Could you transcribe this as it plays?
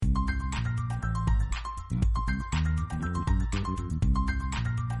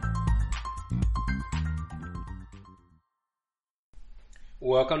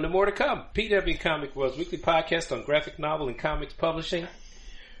Welcome to More to Come, PW Comic World's weekly podcast on graphic novel and comics publishing.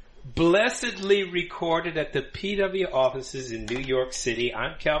 Blessedly recorded at the PW offices in New York City.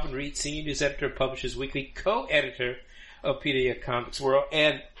 I'm Calvin Reed, Senior News Editor of Publishers Weekly, co-editor of PW Comics World,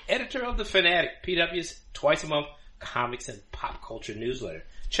 and editor of The Fanatic, PW's twice-a-month comics and pop culture newsletter.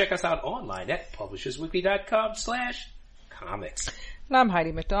 Check us out online at publishersweekly.com/comics. And I'm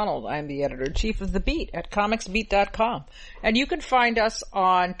Heidi McDonald. I'm the editor-in-chief of The Beat at comicsbeat.com. And you can find us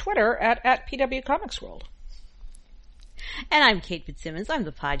on Twitter at PW Comics World. And I'm Kate Fitzsimmons. I'm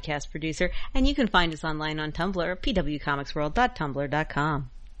the podcast producer. And you can find us online on Tumblr, pwcomicsworld.tumblr.com.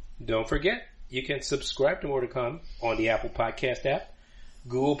 Don't forget, you can subscribe to More to Come on the Apple Podcast app,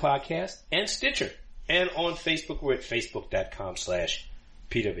 Google Podcast, and Stitcher. And on Facebook, we're at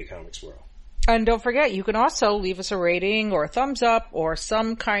facebook.com/PW Comics World. And don't forget, you can also leave us a rating or a thumbs up or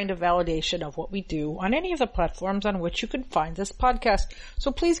some kind of validation of what we do on any of the platforms on which you can find this podcast.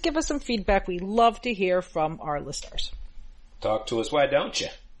 So please give us some feedback. We love to hear from our listeners. Talk to us, why don't you?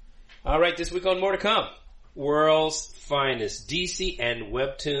 All right, this week on More to Come, World's Finest DC and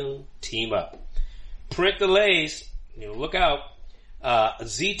Webtoon team up. Print delays, look out.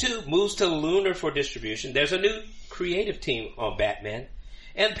 Z2 moves to Lunar for distribution. There's a new creative team on Batman.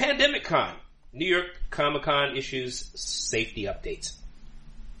 And Pandemic Con, New York Comic-Con issues safety updates.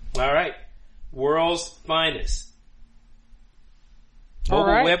 All right. World's Finest.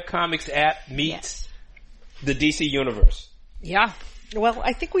 Mobile webcomics app meets the DC Universe. Yeah. Well,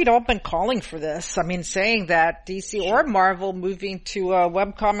 I think we'd all been calling for this. I mean, saying that DC or Marvel moving to a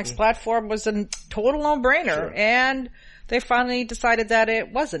webcomics platform was a total no-brainer. Sure. And they finally decided that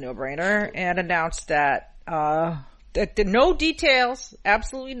it was a no-brainer and announced that, no details,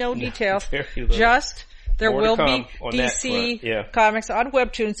 absolutely no details, just there will be DC comics on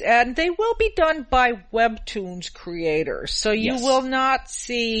Webtoons, and they will be done by Webtoons creators. So you will not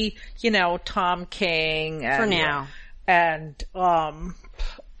see, Tom King and, for now. And, I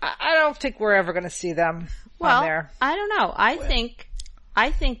don't think we're ever going to see them on there. I don't know. I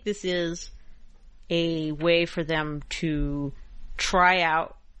think this is a way for them to try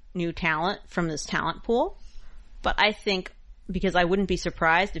out new talent from this talent pool. But I think, because I wouldn't be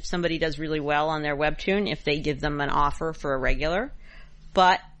surprised if somebody does really well on their webtoon if they give them an offer for a regular.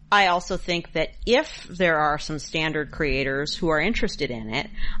 But I also think that if there are some standard creators who are interested in it,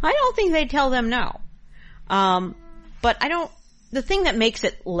 I don't think they'd tell them no. But the thing that makes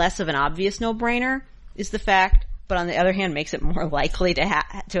it less of an obvious no-brainer is the fact, but on the other hand makes it more likely to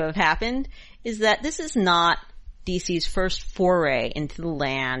have happened, is that this is not DC's first foray into the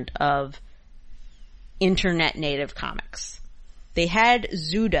land of internet native comics. They had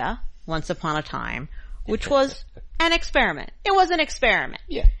Zuda once upon a time, which was an experiment. It was an experiment.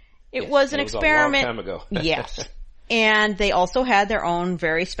 Yeah. It was an experiment. A long time ago. Yes. And they also had their own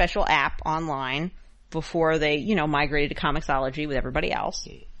very special app online before they, migrated to Comixology with everybody else.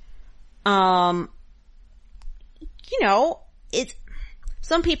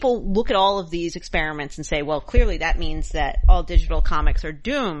 Some people look at all of these experiments and say, well, clearly that means that all digital comics are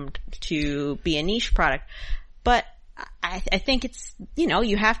doomed to be a niche product. But I think it's,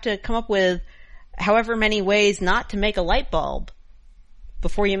 you have to come up with however many ways not to make a light bulb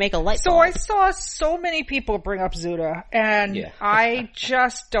before you make a light bulb. So I saw so many people bring up Zuda, and I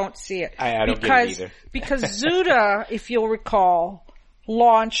just don't see it. I don't get it either. Because Zuda, if you'll recall,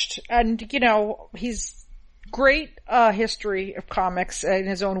 launched, and, he's great history of comics in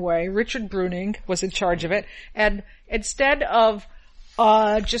his own way. Richard Bruning was in charge of it, and instead of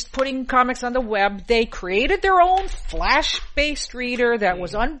just putting comics on the web, they created their own Flash-based reader that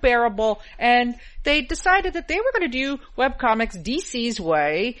was unbearable, and they decided that they were going to do webcomics DC's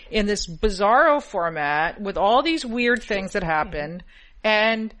way in this bizarro format with all these weird things that happened,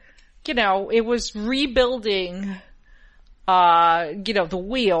 and, it was rebuilding, the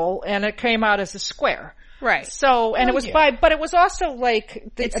wheel, and it came out as a square. Right. So, and it was but it was also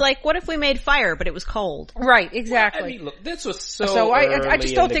like... It's like, what if we made fire, but it was cold? Right, exactly. Well, look, this was so I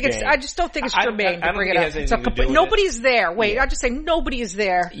just don't think it's germane to bring it up. Nobody's there. Wait, I just say nobody is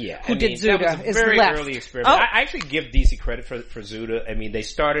there who did Zuda that was a is very left. early experiment. I actually give DC credit for Zuda. I mean, they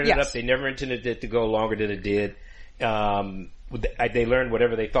started it up. They never intended it to go longer than it did. They learned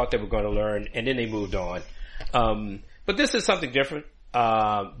whatever they thought they were going to learn, and then they moved on. But this is something different.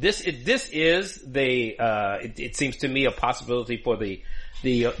 It seems to me a possibility for the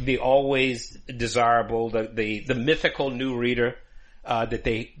always desirable, the mythical new reader, that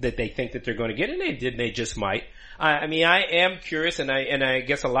they think that they're going to get, and they just might. I mean, I am curious, and I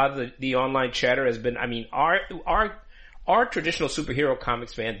guess a lot of the online chatter has been, I mean, are are traditional superhero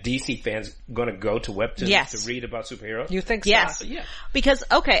comics fans, DC fans, going to go to webtoons Yes. to read about superheroes? You think so? Yes. Yeah. Because,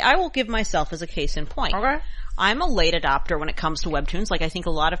 okay, I will give myself as a case in point. Okay. I'm a late adopter when it comes to webtoons, like I think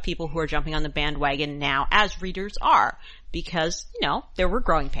a lot of people who are jumping on the bandwagon now as readers are, because, you know, there were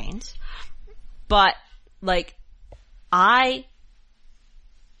growing pains. But, like, okay,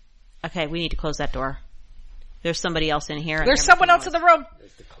 we need to close that door. There's somebody else in here. and There's they're someone making else in the room.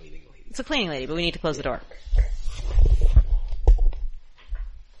 It's the cleaning lady. It's a cleaning lady, but we need to close the door.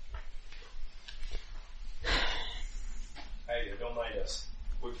 Hey, don't mind us.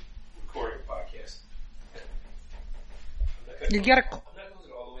 We're recording a podcast. You gotta. I'm not closing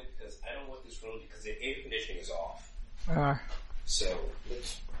it all the way because I don't want this room because the air conditioning is off. So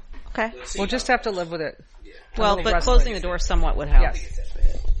let's Okay. see. We'll just have to live with it. Yeah. Well, Only but Russ closing the ladies. door somewhat would help. Yes. It's that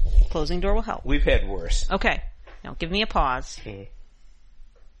bad. Closing door will help. We've had worse. Okay. Now give me a pause. Mhm.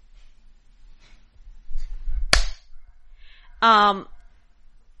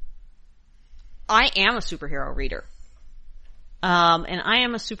 I am a superhero reader. And I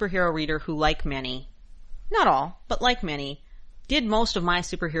am a superhero reader who, like many, not all, but like many, did most of my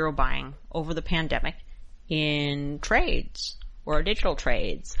superhero buying over the pandemic in trades or digital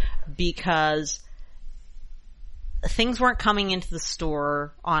trades because things weren't coming into the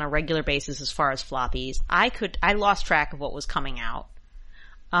store on a regular basis as far as floppies. I lost track of what was coming out.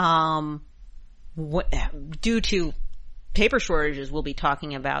 Due to paper shortages we'll be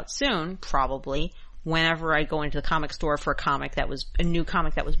talking about soon, probably, whenever I go into the comic store for a new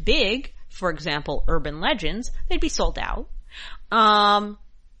comic that was big, for example, Urban Legends, they'd be sold out.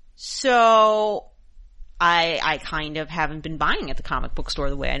 So I kind of haven't been buying at the comic book store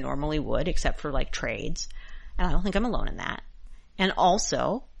the way I normally would, except for like trades. And I don't think I'm alone in that. And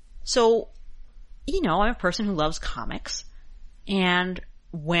also, so, you know, I'm a person who loves comics. And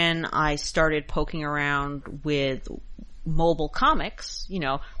when I started poking around with mobile comics, you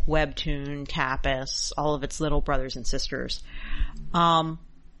know, Webtoon, Tapas, all of its little brothers and sisters, I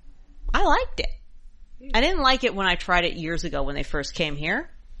liked it. I didn't like it when I tried it years ago when they first came here,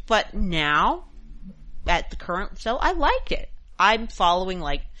 but now, at the current, so I liked it. I'm following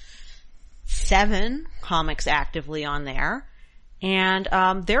like 7 comics actively on there, and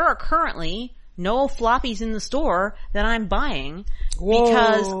there are currently no floppies in the store that I'm buying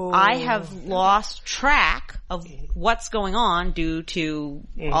because I have lost track of what's going on due to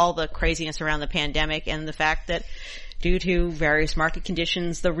all the craziness around the pandemic and the fact that due to various market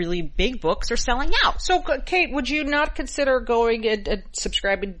conditions, the really big books are selling out. So, Kate, would you not consider going and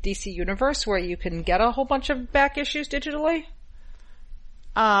subscribing to DC Universe where you can get a whole bunch of back issues digitally?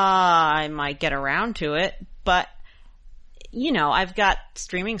 I might get around to it, but, you know, I've got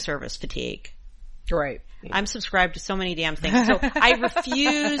streaming service fatigue. Right. I'm subscribed to so many damn things. So I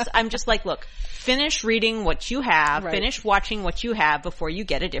refuse. I'm just like, look, finish reading what you have, Right. finish watching what you have before you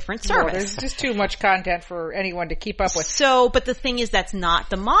get a different Well, service. there's just too much content for anyone to keep up with. So, but the thing is that's not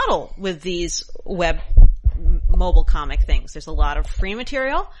the model with these mobile comic things. There's a lot of free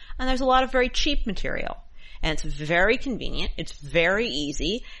material and there's a lot of very cheap material. And it's very convenient. It's very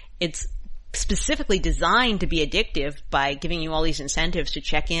easy. It's specifically designed to be addictive by giving you all these incentives to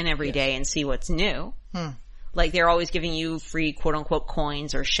check in every day and see what's new. Like they're always giving you free quote unquote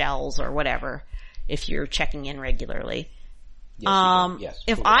coins or shells or whatever if you're checking in regularly. Yes,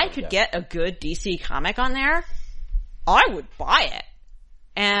 If I could get a good DC comic on there, I would buy it.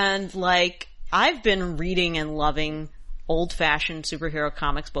 And like, I've been reading and loving old-fashioned superhero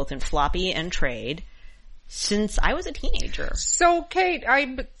comics both in floppy and trade since I was a teenager. So, Kate,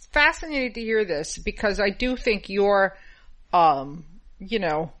 I'm fascinated to hear this because I do think you're,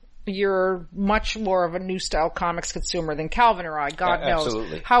 you're much more of a new style comics consumer than Calvin or I, God knows.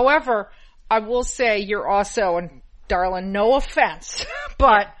 Absolutely. However, I will say you're also, and darling, no offense,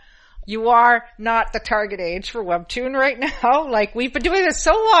 but you are not the target age for Webtoon right now. Like, we've been doing this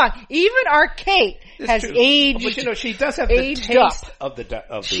so long. Even our Kate has true. aged. But you know, she does have the aged taste up. of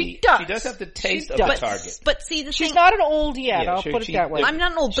the. She does. She does have the taste She of does. the target. But see, the She's thing, not an old yet, Yeah, I'll sure, put it that way. I'm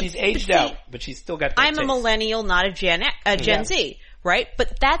not an old, but She's aged see, out, but she's still got that I'm a taste. millennial, not a Gen Z, right?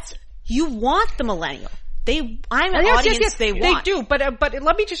 But you want the millennial. I'm an audience they want. They do, but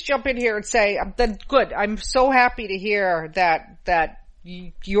let me just jump in here and say, then good. I'm so happy to hear that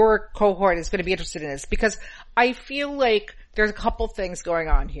your cohort is going to be interested in this because I feel like there's a couple things going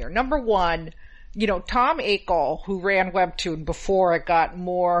on here. Number one, Tom Akel, who ran Webtoon before it got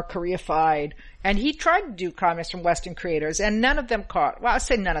more Koreaified, and he tried to do comics from Western creators, and none of them caught. Well, I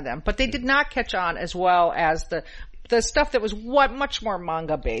say none of them, but they did not catch on as well as the stuff that was much more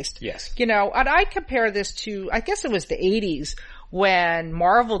manga based. Yes. And I compare this to, I guess it was the 80s when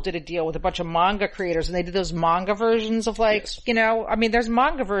Marvel did a deal with a bunch of manga creators and they did those manga versions of there's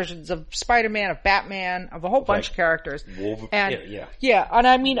manga versions of Spider-Man, of Batman, of a whole bunch of characters. And and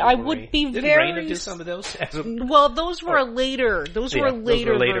I mean, I would be Didn't very... Raina do some of those? Well, those were a later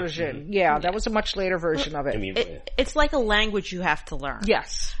later. version. Yeah, that was a much later version of it. I mean, It's like a language you have to learn.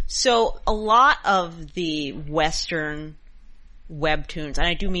 Yes. So a lot of the Western webtoons, and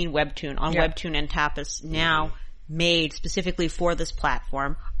I do mean webtoon, on Webtoon and Tapas now made specifically for this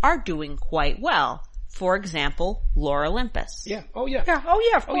platform, are doing quite well. For example, Lore Olympus. Yeah. Oh, yeah. Yeah. Oh,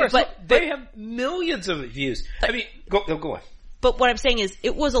 yeah, of course. But they have millions of views. I mean, go on. But what I'm saying is,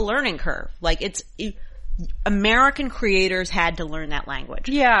 it was a learning curve. Like, American creators had to learn that language.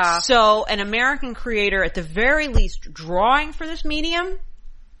 Yeah. So, an American creator, at the very least, drawing for this medium,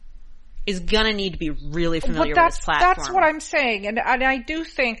 is gonna need to be really familiar with this platform. That's what I'm saying. And I do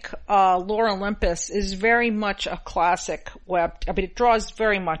think, Lore Olympus is very much a classic it draws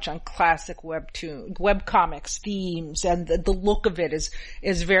very much on classic webcomics themes, and the look of it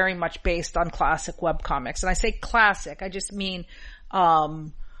is very much based on classic webcomics. And I say classic, I just mean,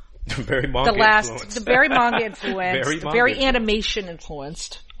 very manga influenced. The very manga influenced, very animation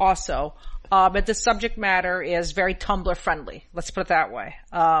influenced also. But the subject matter is very Tumblr friendly. Let's put it that way.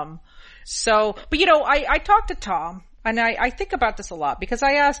 But I talked to Tom, and I think about this a lot, because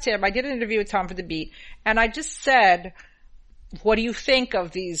I asked him, I did an interview with Tom for The Beat, and I just said, what do you think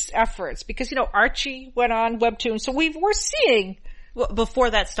of these efforts? Because, Archie went on Webtoon, so we're seeing... Well, before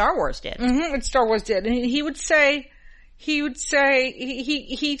that, Star Wars did. Mm-hmm, and Star Wars did. And he said he was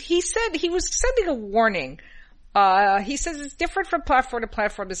sending a warning. He says it's different from platform to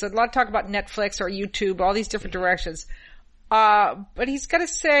platform. There's a lot of talk about Netflix or YouTube, all these different directions. But he's gonna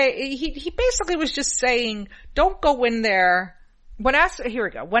say, he basically was just saying, don't go in there. When asked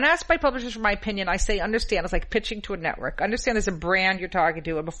by publishers for my opinion, I say understand. It's like pitching to a network. Understand there's a brand you're talking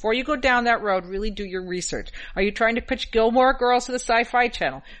to, and before you go down that road, really do your research. Are you trying to pitch Gilmore Girls to the Sci-Fi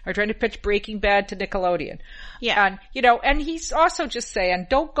Channel? Are you trying to pitch Breaking Bad to Nickelodeon? Yeah. And, and he's also just saying,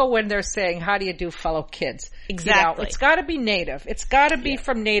 don't go in there saying, how do you do, fellow kids? Exactly. It's gotta be native. It's gotta be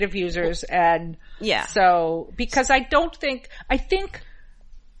from native users, and yeah. So, because I think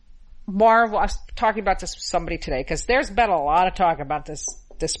Marvel, I was talking about this with somebody today, because there's been a lot of talk about this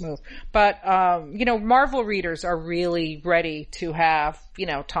move. But, Marvel readers are really ready to have,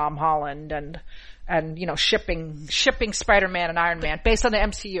 Tom Holland and shipping Spider-Man and Iron Man based on the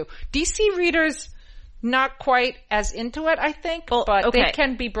MCU. DC readers, not quite as into it, I think, but they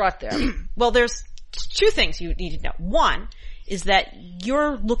can be brought there. Well, there's two things you need to know. One is that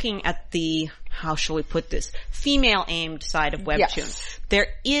you're looking at the, how shall we put this, female-aimed side of Webtoon. Yes. There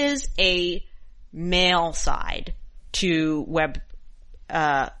is a male side to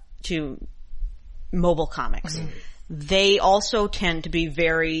to mobile comics. Mm. They also tend to be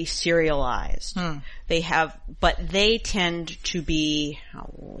very serialized. Mm. But they tend to be, how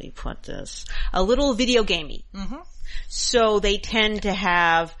will we put this, a little video gamey. Mm-hmm. So they tend to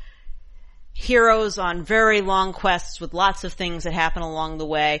have heroes on very long quests with lots of things that happen along the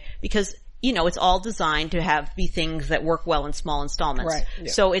way, because it's all designed to be things that work well in small installments. Right.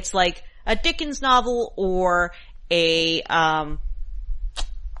 Yeah. So it's like a Dickens novel or a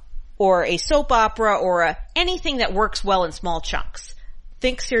soap opera or anything that works well in small chunks.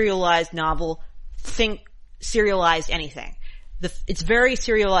 Think serialized novel, think serialized anything. Its very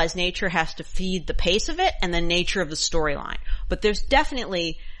serialized nature has to feed the pace of it and the nature of the storyline. But there's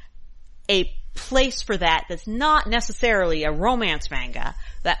definitely a place for that that's not necessarily a romance manga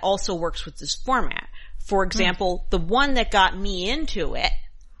that also works with this format. For example, the one that got me into it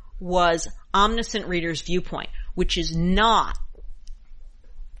was Omniscient Reader's Viewpoint, which is not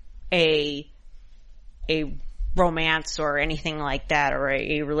a romance or anything like that, or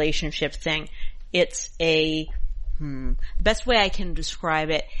a relationship thing. It's the best way I can describe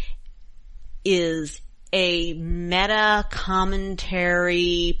it is a meta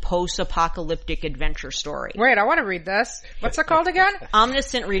commentary post-apocalyptic adventure story. Wait, I want to read this. What's it called again?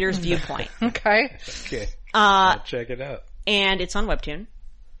 Omniscient Reader's Viewpoint. Okay. I'll check it out. And it's on Webtoon.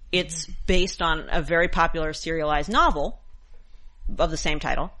 It's based on a very popular serialized novel of the same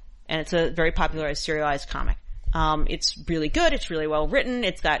title, and it's a very popular serialized comic. It's really good. It's really well written.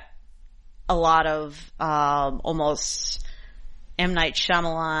 It's got a lot of almost M. Night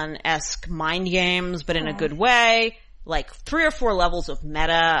Shyamalan-esque mind games, but in a good way. Like 3 or 4 levels of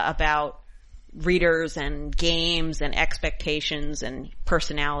meta about readers and games and expectations and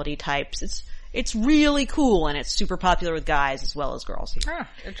personality types. It's really cool, and it's super popular with guys as well as girls.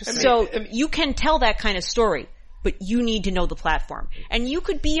 Interesting. So you can tell that kind of story but you need to know the platform. And you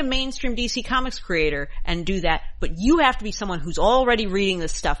could be a mainstream DC Comics creator and do that, but you have to be someone who's already reading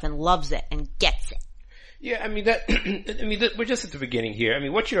this stuff and loves it and gets it. Yeah, we're just at the beginning here. I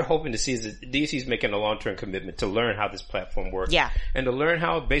mean, what you're hoping to see is that DC's making a long-term commitment to learn how this platform works. Yeah. And to learn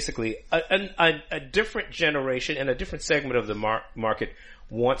how basically a different generation and a different segment of the market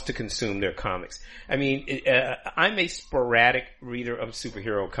wants to consume their comics. I mean, I'm a sporadic reader of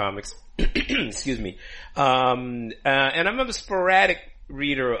superhero comics. Excuse me. And I'm a sporadic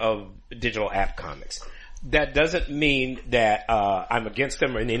reader of digital app comics. That doesn't mean that, I'm against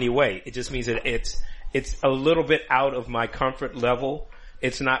them in any way. It just means that it's a little bit out of my comfort level.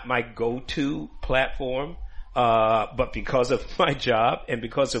 It's not my go-to platform. But because of my job and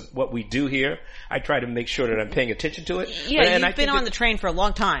because of what we do here, I try to make sure that I'm paying attention to it. Yeah, and you've been on the train for a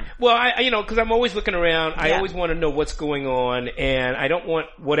long time. Well, cause I'm always looking around. I always want to know what's going on, and I don't want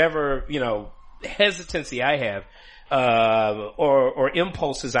whatever, hesitancy I have, or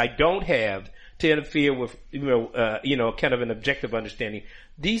impulses I don't have to interfere with, kind of an objective understanding.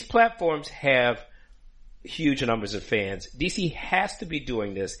 These platforms have huge numbers of fans. DC has to be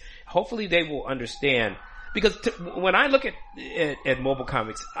doing this. Hopefully they will understand, because when I look at mobile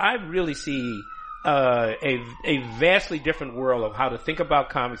comics, I really see a vastly different world of how to think about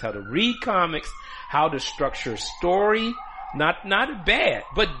comics, how to read comics, how to structure story. Not bad,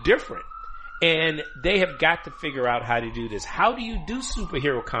 but different. And they have got to figure out how to do this. How do you do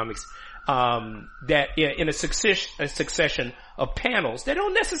superhero comics that in a succession of panels that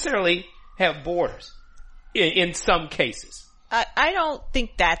don't necessarily have borders in some cases? I don't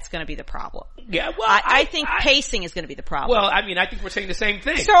think that's going to be the problem. Yeah, well, I think pacing is going to be the problem. Well, I think we're saying the same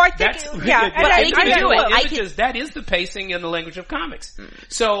thing. So I think, that is the pacing in the language of comics.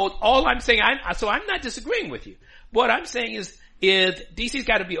 So all I'm saying, I'm not disagreeing with you. What I'm saying is DC's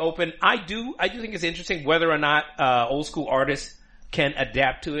got to be open. I do think it's interesting whether or not old school artists can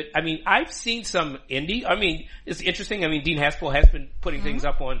adapt to it. I mean, I've seen some indie. I mean, it's interesting. I mean, Dean Haspel has been putting things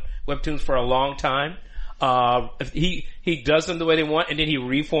up on Webtoons for a long time. He does them the way they want, and then he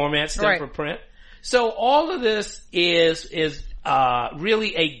reformats them for print. So all of this is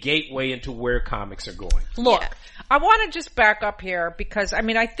really a gateway into where comics are going. Look, I want to just back up here because,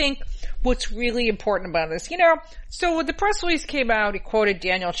 I think what's really important about this, so when the press release came out, he quoted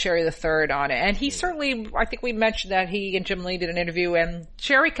Daniel Cherry III on it, and he certainly, I think we mentioned that he and Jim Lee did an interview, and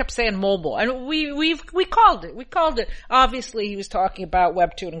Cherry kept saying mobile, and we called it. We called it. Obviously, he was talking about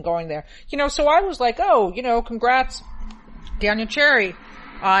Webtoon and going there. So I was like, congrats, Daniel Cherry,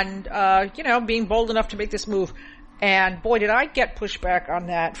 on, being bold enough to make this move. And boy, did I get pushback on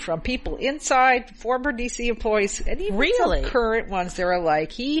that from people inside, former DC employees, and even some current ones. They were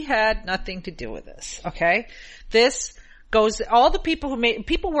like, he had nothing to do with this. Okay? This goes, all the people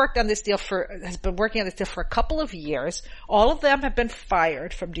people worked on this deal has been working on this deal for a couple of years. All of them have been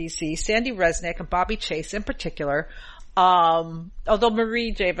fired from DC. Sandy Resnick and Bobby Chase in particular. Although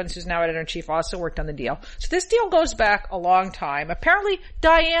Marie Javins, who's now editor-in-chief, also worked on the deal. So this deal goes back a long time. Apparently,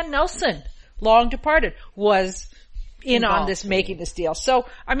 Diane Nelson, long departed, was in on this, making this deal. So,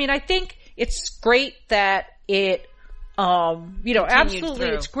 I think it's great that it, absolutely,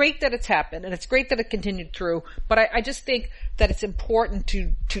 it's great that it's happened, and it's great that it continued through, but I just think that it's important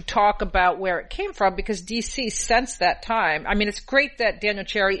to talk about where it came from, because DC since that time, it's great that Daniel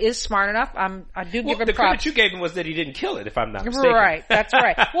Cherry is smart enough. I do give him props. The credit you gave him was that he didn't kill it, if I'm not mistaken. Right, that's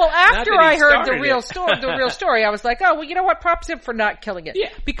right. Well, after I heard the real story, I was like, oh, well, you know what? Props him for not killing it. Yeah.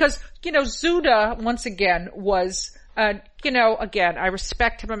 Because, Zuda, once again, was, again, I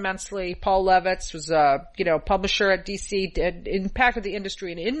respect him immensely. Paul Levitz was a, publisher at DC, impacted the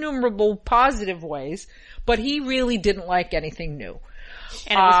industry in innumerable positive ways, but he really didn't like anything new.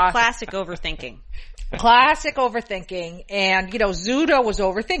 And it was classic overthinking. Classic overthinking. And, Zuda was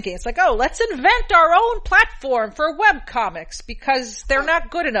overthinking. It's like, let's invent our own platform for webcomics because they're not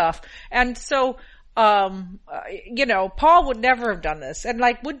good enough. And so, Paul would never have done this. And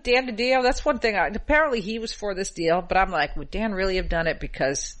would Dan DiDio, that's one thing, apparently he was for this deal, but I'm like, would Dan really have done it?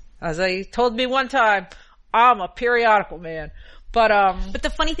 Because, as he told me one time, I'm a periodical man. But the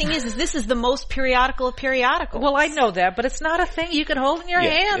funny thing is this is the most periodical of periodicals. Well, I know that, but it's not a thing you can hold in your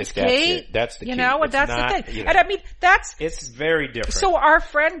hands, Kate. That's the key. That's the thing. And it's very different. So our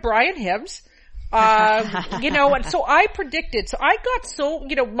friend Brian Hibbs, and so I predicted,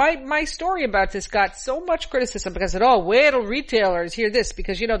 my story about this got so much criticism because wait till retailers hear this,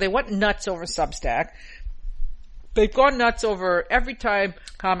 because, they went nuts over Substack. They've gone nuts over every time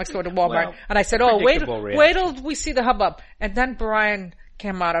comics go to Walmart. Well, and I said, wait till we see the hubbub. And then Brian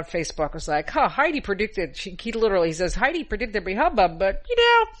came out on Facebook, was like, Heidi predicted, he says, Heidi predicted there'd be hubbub, but,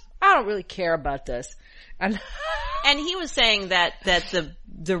 I don't really care about this. And he was saying that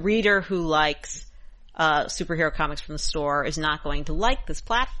the reader who likes superhero comics from the store is not going to like this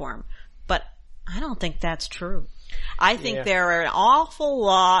platform. But I don't think that's true. I think there are an awful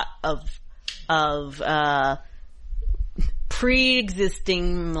lot of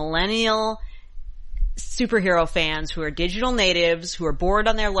pre-existing millennial superhero fans who are digital natives who are bored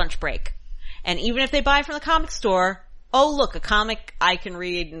on their lunch break. And even if they buy from the comic store, oh look, a comic I can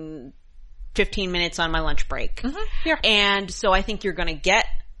read in 15 minutes on my lunch break. Yeah. And so I think you're going to get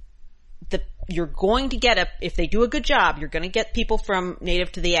if they do a good job, you're going to get people from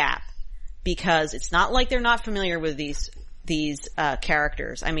native to the app, because it's not like they're not familiar with these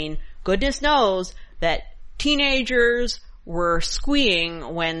characters. I mean, goodness knows that teenagers were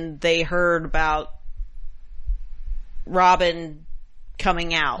squeeing when they heard about Robin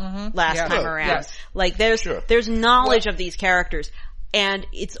coming out last time around. Yes. Like there's knowledge of these characters. And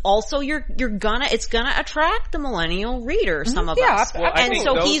it's also it's gonna attract the millennial reader, some of us. Well, and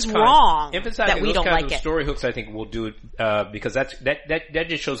so he's wrong that we don't like it. Story hooks, I think, will do it, because that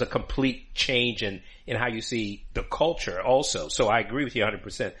just shows a complete change in how you see the culture also. So I agree with you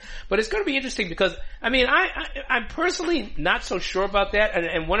 100%. But it's gonna be interesting because, I mean, I'm personally not so sure about that.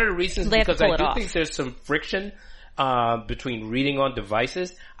 And one of the reasons, because I do think there's some friction between reading on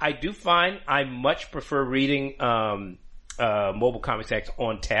devices. I do find I much prefer reading, Mobile Comics Act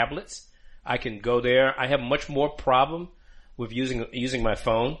on tablets. I can go there. I have much more problem with using my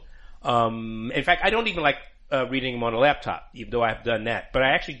phone. In fact, I don't even like reading them on a laptop, even though I've done that. But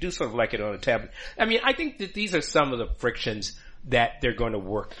I actually do sort of like it on a tablet. I mean, I think that these are some of the frictions that they're going to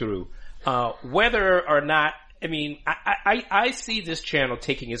work through. Whether or not, I mean, I see this channel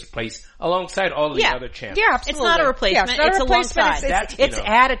taking its place alongside all of the other channels. Yeah, absolutely. It's not a replacement. Yeah, it's not a replacement. Alongside. It's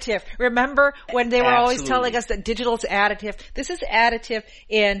additive. Remember when they were always Absolutely. telling us that digital is additive? This is additive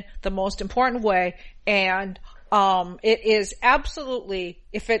in the most important way, and it is absolutely,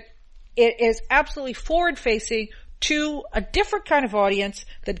 it is absolutely forward-facing to a different kind of audience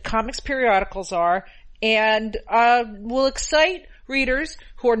that comics periodicals are, and will excite readers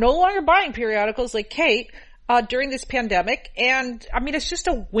who are no longer buying periodicals like Kate during this pandemic. And I mean, it's just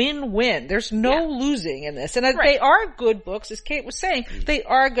a win-win. There's no losing in this. And they are good books, as Kate was saying. They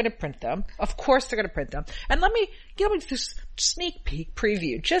are going to print them. Of course they're going to print them. And let me just sneak peek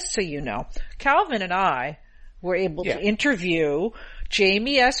preview, just so you know. Calvin and I were able to interview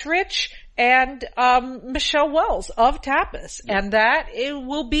Jamie S. Rich and Michelle Wells of Tapas. And that it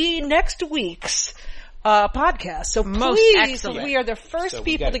will be next week's podcast. So please, we are the first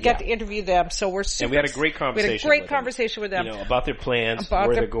people to get to interview them. So we're super. And we had a great conversation. We had a great conversation with them. You know, about their plans,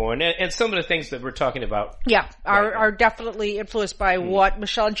 where they're going, and some of the things that we're talking about. Yeah, are definitely influenced by what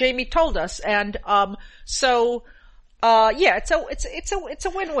Michelle and Jamie told us. And it's a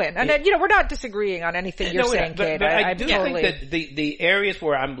win-win. And you know, we're not disagreeing on anything you're saying, Kate. But I do think that the areas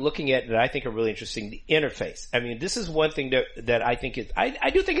where I'm looking at that I think are really interesting, the interface. I mean, this is one thing that I think is, I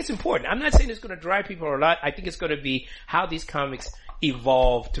do think it's important. I'm not saying it's going to drive people or not. I think it's going to be how these comics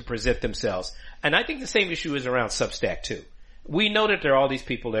evolve to present themselves. And I think the same issue is around Substack too. We know that there are all these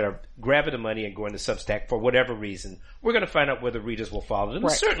people that are grabbing the money and going to Substack for whatever reason. We're going to find out whether readers will follow them.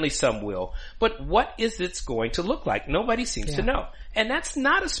 Right. Certainly some will. But what is it going to look like? Nobody seems to know. And that's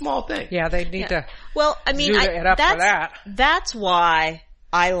not a small thing. Yeah, they need to. Well, I mean, that's why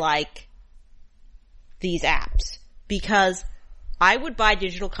I like these apps. Because I would buy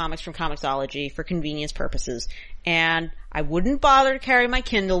digital comics from Comixology for convenience purposes. And I wouldn't bother to carry my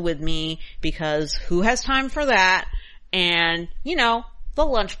Kindle with me because who has time for that? And, you know, the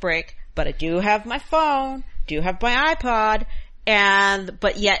lunch break, but I do have my phone, do have my iPod,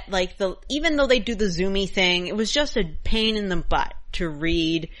 but yet, like, even though they do the Zoomy thing, it was just a pain in the butt to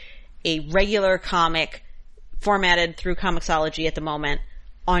read a regular comic formatted through Comixology at the moment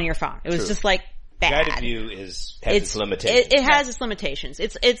on your phone. It was just like bad. Guided view has its limitations. It has its limitations.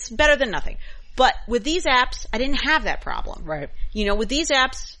 It's better than nothing. But with these apps, I didn't have that problem. Right. You know, with these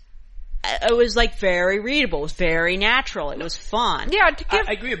apps, it was like very readable. It was very natural. It was fun. Yeah,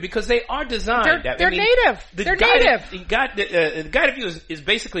 I agree because they are designed. They're native. They're native. The guided view is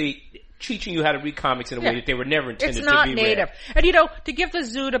basically teaching you how to read comics in a way that they were never intended to be read. It's not native. And you know, to give the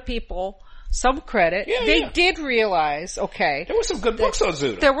Zuda people some credit, they did realize, okay. There were some good books on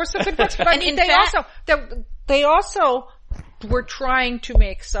Zuda. There were some good books, but I mean, they also were trying to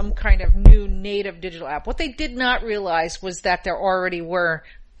make some kind of new native digital app. What they did not realize was that there already were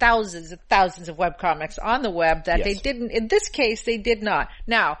thousands of webcomics on the web that they didn't, in this case, they did not.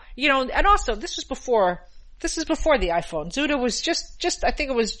 Now, you know, and also this was before this is before the iPhone. Zuda was just, I think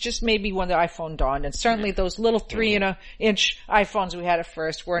it was just maybe when the iPhone dawned, and certainly those little 3-inch iPhones we had at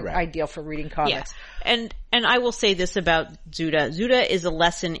first weren't ideal for reading comics. Yeah. And I will say this about Zuda. Zuda is a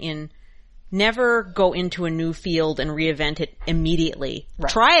lesson in never go into a new field and reinvent it immediately. Right.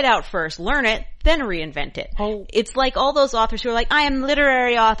 Try it out first, learn it, then reinvent it. Oh. It's like all those authors who are like, I am a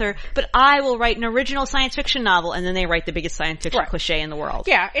literary author, but I will write an original science fiction novel, and then they write the biggest science fiction cliche in the world.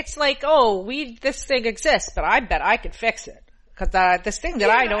 Yeah, it's like, this thing exists, but I bet I could fix it. Because this thing that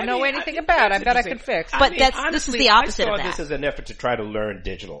I don't know anything about, I bet I could fix. But this is the opposite of that. I saw this as an effort to try to learn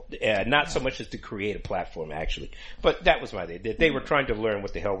digital, not so much as to create a platform, actually. But that was my idea. They were trying to learn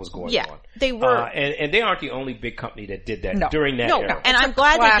what the hell was going on. They were. And they aren't the only big company that did that during that era. And I'm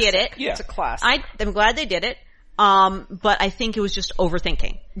glad they did it. Yeah. It's a classic. I'm glad they did it. But I think it was just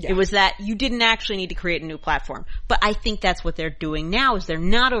overthinking. Yeah. It was that you didn't actually need to create a new platform. But I think that's what they're doing now, is they're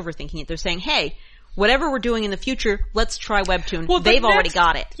not overthinking it. They're saying, hey, whatever we're doing in the future, let's try Webtoon. Well, they've already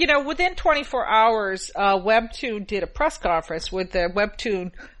got it. Within 24 hours, Webtoon did a press conference with the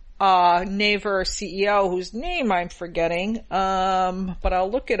Webtoon Naver CEO, whose name I'm forgetting, but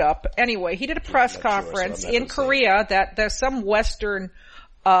I'll look it up. Anyway, he did a press conference in Korea that there's some Western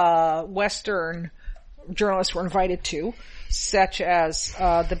journalists were invited to, such as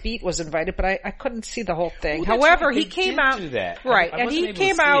The Beat was invited, but I couldn't see the whole thing. However, he came out, right, and he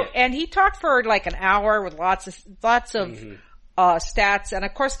came out and he talked for like an hour with lots of stats, and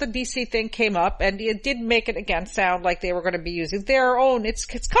of course the DC thing came up, and it did make it again sound like they were going to be using their own. It's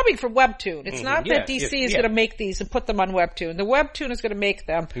coming from Webtoon. It's not that DC is going to make these and put them on Webtoon. The Webtoon is going to make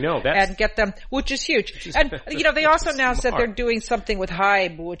them and get them, which is huge. And they also announced that they're doing something with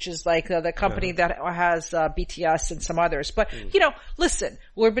Hybe, which is like the company that has BTS and some others. But listen,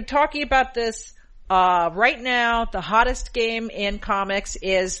 we've been talking about this. Right now, the hottest game in comics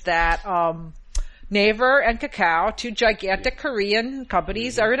is that Naver and Kakao, two gigantic Korean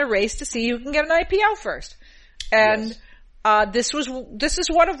companies, are in a race to see who can get an IPO first. And this is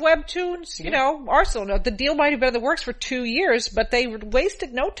one of Webtoon's, arsenal. The deal might have been in the works for 2 years, but they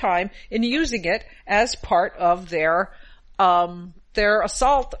wasted no time in using it as part of their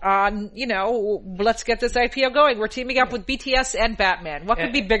assault on, let's get this IPO going. We're teaming up with BTS and Batman. What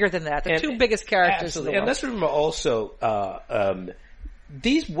could be bigger than that? The two biggest characters in the world. And let's remember also,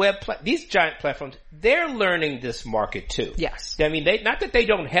 these giant platforms, they're learning this market too. Yes. I mean, not that they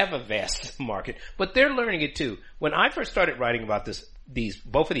don't have a vast market, but they're learning it too. When I first started writing about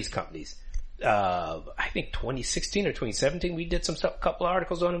both of these companies, I think 2016 or 2017, we did couple of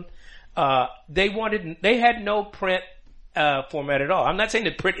articles on them. They had no print, format at all. I'm not saying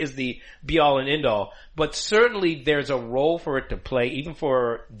that print is the be all and end all, but certainly there's a role for it to play, even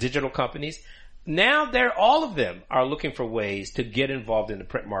for digital companies. Now all of them are looking for ways to get involved in the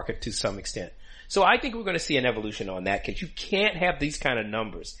print market to some extent. So I think we're going to see an evolution on that, because you can't have these kind of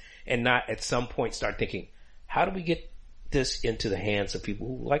numbers and not at some point start thinking, how do we get this into the hands of people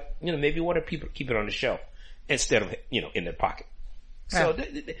who maybe want to keep it on the shelf instead of, in their pocket. So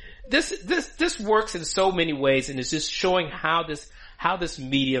this works in so many ways, and it's just showing how this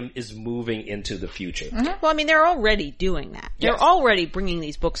medium is moving into the future. Mm-hmm. Well, I mean, they're already doing that. They're already bringing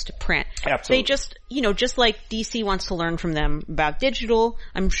these books to print. Absolutely. They just, just like DC wants to learn from them about digital,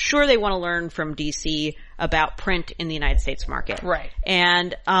 I'm sure they want to learn from DC about print in the United States market. Right.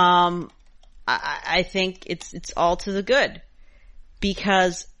 And, I think it's all to the good.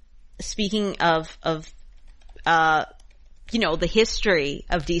 Because speaking of the history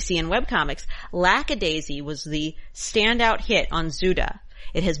of DC and webcomics, Lackadaisy was the standout hit on Zuda.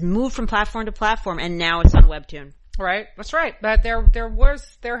 It has moved from platform to platform, and now it's on Webtoon. Right, that's right. But there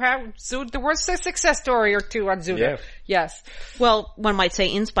was a success story or two on Zuda. Yeah. Yes. Well, one might say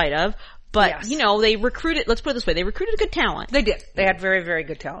in spite of, but yes. They recruited. Let's put it this way: they recruited good talent. They did. They had very, very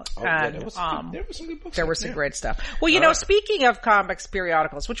good talent. And, there was some good books. There was some great stuff. Well, speaking of comics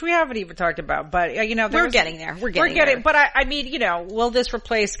periodicals, which we haven't even talked about, but we're getting there. We're getting there. But I mean, will this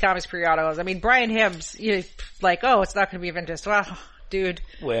replace comics periodicals? I mean, Brian Hibbs, it's not going to be of interest. Well, dude,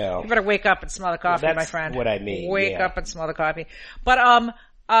 you better wake up and smell the coffee, my friend. What I mean. Wake up and smell the coffee. But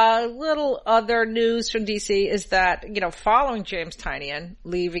little other news from DC is that, following James Tynion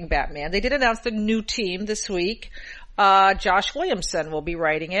leaving Batman, they did announce the new team this week. Josh Williamson will be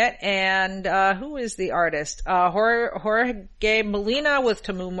writing it, and who is the artist? Jorge Molina with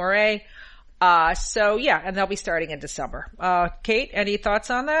Tamu Moret. And they'll be starting in December. Kate, any thoughts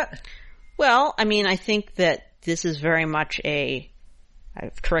on that? Well, I mean, I think that this is very much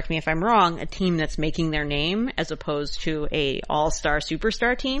correct me if I'm wrong, a team that's making their name as opposed to a all-star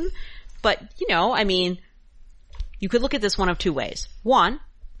superstar team. But, I mean, you could look at this one of two ways. One,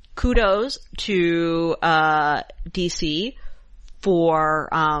 kudos to DC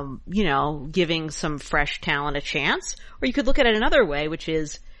for, giving some fresh talent a chance. Or you could look at it another way, which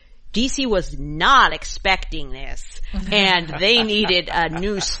is DC was not expecting this, and they needed a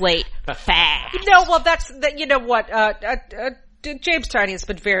new slate fast. You know what, James Tynion has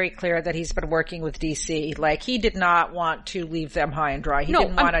been very clear that he's been working with DC. Like, he did not want to leave them high and dry.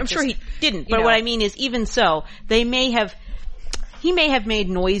 I'm sure he didn't. But what I mean is, even so, he may have made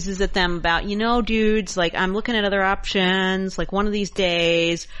noises at them about, dudes, like, I'm looking at other options, like, one of these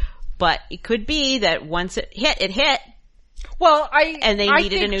days. But it could be that once it hit. Well, and they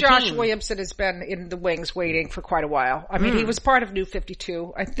needed a new Josh team. Williamson has been in the wings waiting for quite a while. I mean, he was part of New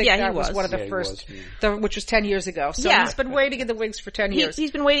 52. I think that was one of the first, which was 10 years ago. So he's been waiting in the wings for 10 years.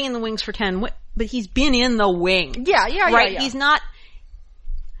 He's been waiting in the wings for 10, but he's been in the wings. Yeah. Right? He's not,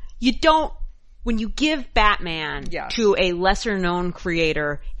 when you give Batman to a lesser known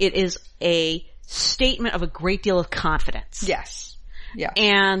creator, it is a statement of a great deal of confidence. Yes. Yeah.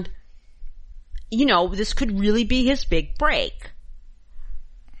 And, this could really be his big break.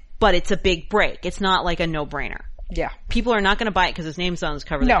 But it's a big break. It's not like a no-brainer. Yeah. People are not going to buy it because his name's on his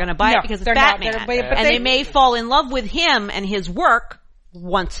cover. They're going to buy it because it's Batman. And they may fall in love with him and his work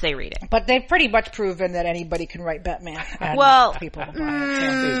once they read it. But they've pretty much proven that anybody can write Batman. And people will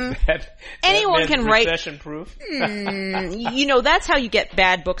buy it. Anyone can write. Recession proof. That's how you get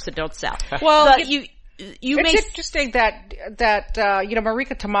bad books that don't sell. Well, it's interesting that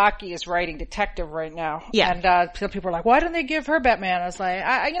Marika Tamaki is writing detective right now. Yeah. And some people are like, why don't they give her Batman? I was like,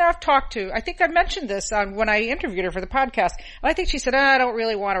 I think I mentioned this when I interviewed her for the podcast. And I think she said, I don't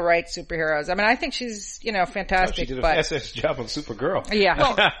really want to write superheroes. I mean, I think she's, fantastic. She did a fast job on Supergirl.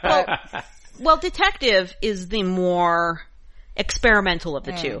 Yeah. Well, detective is the more experimental of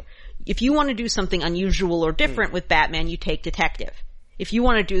the two. If you want to do something unusual or different with Batman, you take detective. If you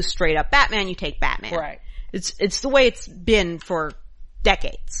want to do straight up Batman, you take Batman. Right. It's the way it's been for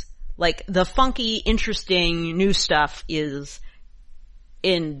decades. Like, the funky, interesting new stuff is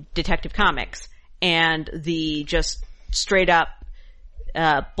in Detective Comics, and the just straight up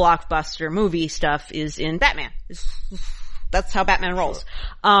blockbuster movie stuff is in Batman. That's how Batman rolls.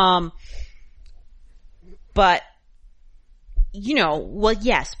 Sure. But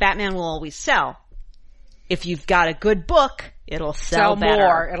yes, Batman will always sell. If you've got a good book, it'll sell better.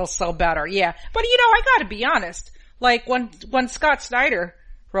 More. It'll sell better. Yeah. But I gotta be honest. Like, when Scott Snyder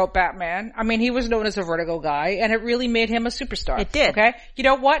wrote Batman, I mean, he was known as a Vertigo guy, and it really made him a superstar. It did. Okay? You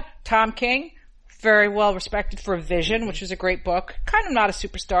know what? Tom King, very well respected for Vision, which was a great book. Kind of not a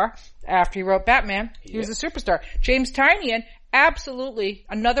superstar. After he wrote Batman, he was a superstar. James Tynion, absolutely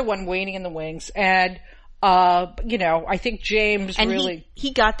another one waiting in the wings. And, I think James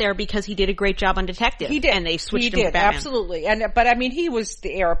he got there because he did a great job on Detective. He did. And they switched him to Batman. Absolutely. But I mean, he was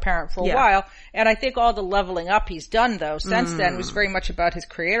the heir apparent for a while. And I think all the leveling up he's done though since then was very much about his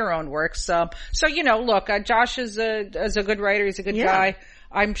creator-owned works. So, look, Josh is a good writer. He's a good guy.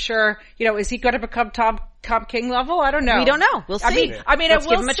 I'm sure, is he going to become Tom King level? I don't know. We don't know. We'll see. I mean, Let's I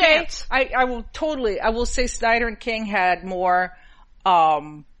will give him a say, chance. I will say Snyder and King had more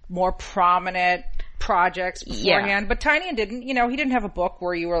prominent projects beforehand, but Tynion didn't. He didn't have a book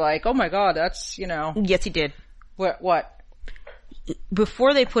where you were like, oh my god, that's, Yes, he did. What?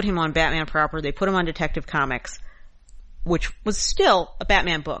 Before they put him on Batman proper, they put him on Detective Comics, which was still a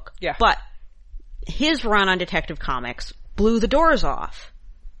Batman book. Yeah. But his run on Detective Comics blew the doors off.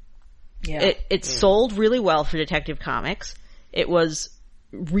 Yeah. It sold really well for Detective Comics. It was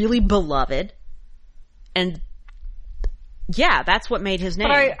really beloved. And yeah, that's what made his name.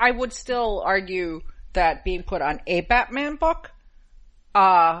 But I would still argue that being put on a Batman book,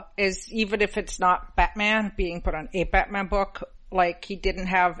 is, even if it's not Batman, being put on a Batman book, like, he didn't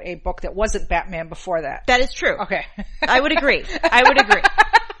have a book that wasn't Batman before that. That is true. Okay. I would agree.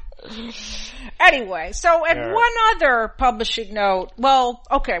 Anyway, so, and one other publishing note, one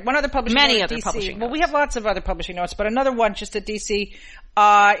other publishing note Many at other DC. publishing Well, notes. we have lots of other publishing notes, but another one just at DC,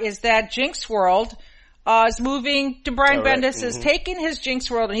 is that Jinx World, is moving to Brian Bendis is taking his Jinx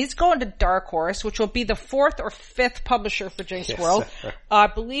World and he's going to Dark Horse, which will be the 4th or 5th publisher for Jinx World. I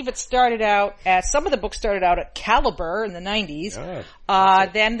believe it started out some of the books started out at Caliber in the 90s.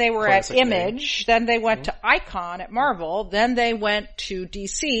 Then they were at Image. Then they went to Icon at Marvel. Then they went to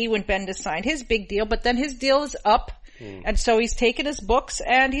DC when Bendis signed his big deal, but then his deal is up. And so he's taken his books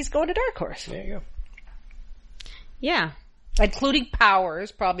and he's going to Dark Horse. There you go. Yeah. Including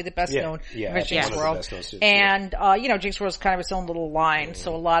Powers, probably the best known of Jinx World. And, Jinx World is kind of its own little line,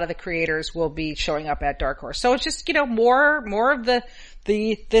 so a lot of the creators will be showing up at Dark Horse. So it's just, more of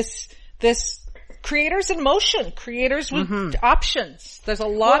this creators in motion, creators with options. There's a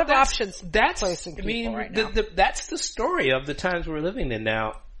lot of options. That's placing people right now. That's the story of the times we're living in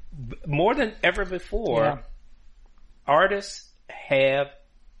now. More than ever before, artists have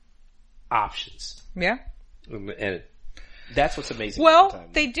options. Yeah. And that's what's amazing. Well,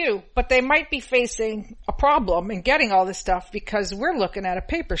 they do, but they might be facing a problem in getting all this stuff because we're looking at a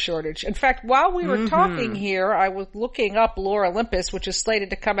paper shortage. In fact, while we were talking here, I was looking up Lore Olympus, which is slated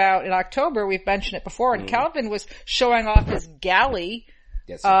to come out in October. We've mentioned it before, and Calvin was showing off his galley.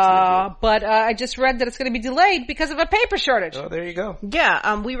 Yes, but I just read that it's going to be delayed because of a paper shortage. Oh, there you go.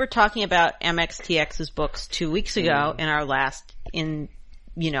 Yeah, we were talking about MXTX's books 2 weeks ago in our last in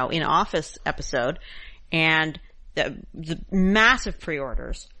office episode, and the massive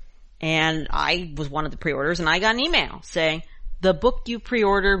pre-orders, and I was one of the pre-orders, and I got an email saying the book you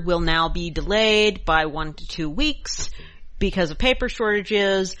pre-ordered will now be delayed by 1 to 2 weeks because of paper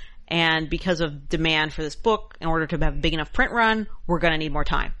shortages and because of demand for this book. In order to have a big enough print run, we're going to need more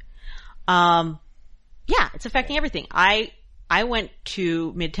time. Yeah, it's affecting everything. I went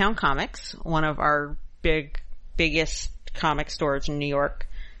to Midtown Comics, one of our biggest comic stores in New York,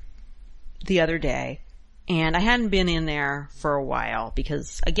 the other day. And I hadn't been in there for a while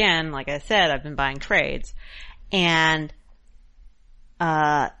because, again, like I said, I've been buying trades. And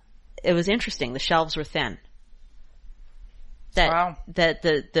it was interesting. The shelves were thin. Wow.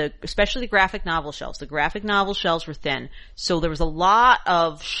 Especially the graphic novel shelves. The graphic novel shelves were thin. So there was a lot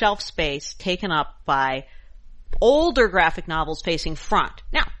of shelf space taken up by older graphic novels facing front.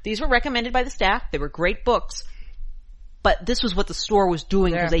 Now, these were recommended by the staff. They were great books. But this was what the store was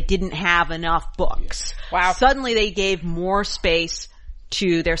doing because they didn't have enough books. Wow. Suddenly they gave more space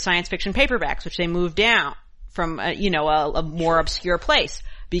to their science fiction paperbacks, which they moved down from, a more obscure place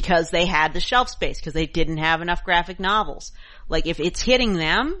because they had the shelf space because they didn't have enough graphic novels. Like, if it's hitting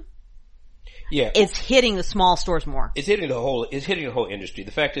them, it's hitting the small stores more. It's hitting the whole industry.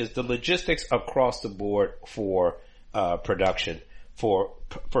 The fact is the logistics across the board for, production, for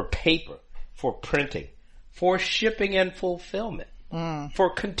paper, for printing, for shipping and fulfillment,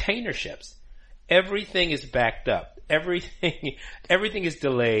 for container ships. Everything is backed up. Everything is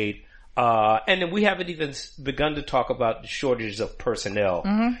delayed. And then we haven't even begun to talk about the shortages of personnel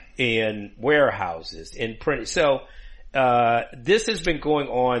in warehouses, in print. So, this has been going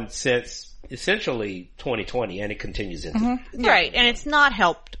on since essentially 2020 and it continues into. Right. And it's not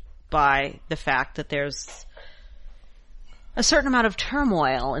helped by the fact that there's a certain amount of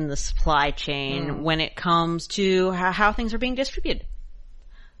turmoil in the supply chain when it comes to how things are being distributed.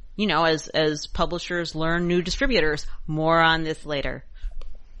 As publishers learn new distributors. More on this later.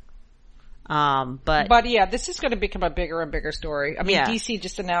 But yeah, this is going to become a bigger and bigger story. I mean, DC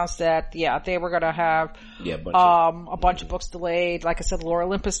just announced that, they were going to have, a bunch of books delayed. Like I said, Lore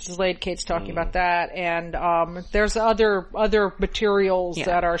Olympus delayed. Kate's talking about that. And, there's other materials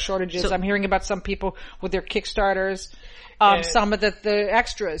that are shortages. So, I'm hearing about some people with their Kickstarters. Some of the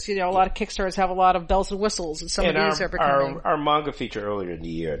extras, a lot of Kickstarters have a lot of bells and whistles, and some of these are becoming. Our manga feature earlier in the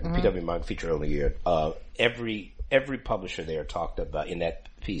year, the PW manga feature earlier in the year, every publisher there talked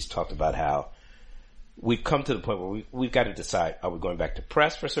about how we've come to the point where we've got to decide, are we going back to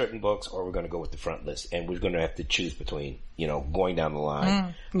press for certain books or we're going to go with the front list? And we're going to have to choose between, going down the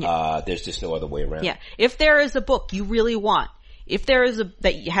line. There's just no other way around. Yeah. If there is a book you really want, if there is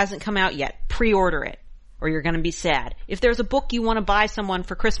that hasn't come out yet, pre-order it. Or you're going to be sad. If there's a book you want to buy someone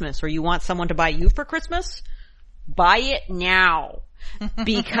for Christmas, or you want someone to buy you for Christmas, buy it now.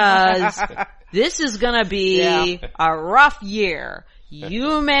 Because this is going to be a rough year.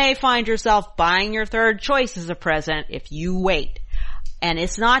 You may find yourself buying your third choice as a present if you wait. And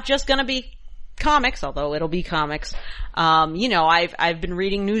it's not just going to be comics, although it'll be comics. I've been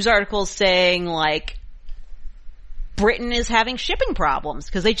reading news articles saying, like, Britain is having shipping problems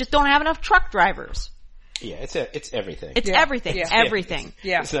because they just don't have enough truck drivers. Yeah, it's everything. It's everything. Yeah. Everything.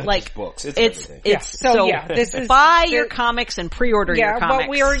 Yeah. It's not like just books. It's everything. This is buy your comics and pre-order your comics. But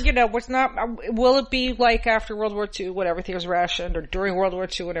we are, it's not. Will it be like after World War II when everything was rationed, or during World War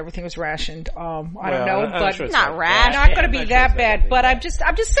II when everything was rationed? I don't know, but sure not rationed. Not going to be that bad. But I'm just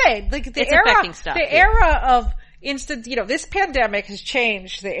saying, like the era of instant, this pandemic has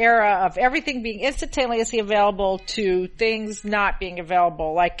changed the era of everything being instantaneously available to things not being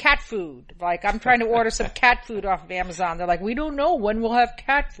available, like cat food. Like, I'm trying to order some cat food off of Amazon. They're like, we don't know when we'll have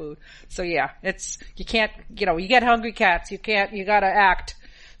cat food. So you can't, you get hungry cats. You gotta act.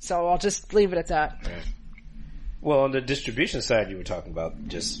 So I'll just leave it at that. Right. Well, on the distribution side you were talking about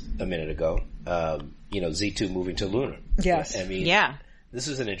just a minute ago, Z2 moving to Lunar. Yes. I mean, this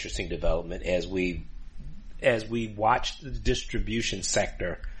is an interesting development as we watch the distribution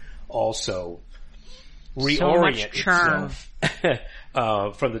sector also reorient churn. itself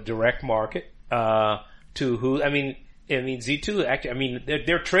from the direct market to who? I mean, Z2 actually. I mean,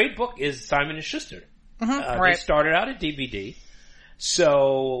 their trade book is Simon and Schuster. Right. They started out at DVD,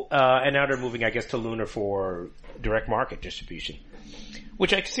 so and now they're moving, I guess, to Lunar for direct market distribution.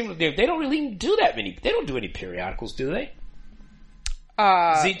 Which I seem they don't really do that many. They don't do any periodicals, do they?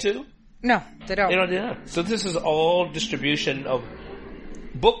 Z2? No, they don't. They don't do that. So this is all distribution of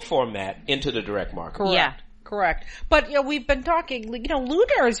book format into the direct market. Correct. Yeah. Correct. But, we've been talking,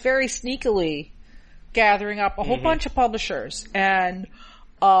 Lunar is very sneakily gathering up a whole bunch of publishers. And,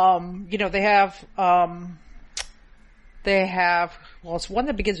 they have, well, it's one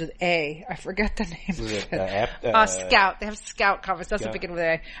that begins with A. I forget the name of it. Scout. They have Scout covers. Doesn't begin with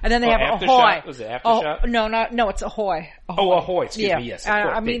A. And then they have Aftershock. Ahoy. Was it Aftershock? No, it's Ahoy. Ahoy. Excuse me. Yes.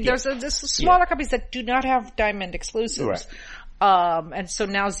 I mean, there's smaller companies that do not have Diamond exclusives. Right. And so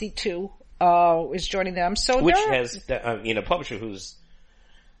now Z2, is joining them. So which has, a publisher whose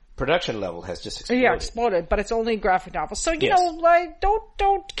production level has just exploded. Yeah, exploded, but it's only graphic novels. So, don't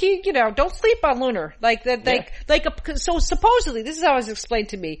sleep on Lunar. So supposedly, this is how it was explained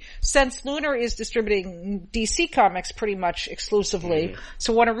to me, since Lunar is distributing DC Comics pretty much exclusively,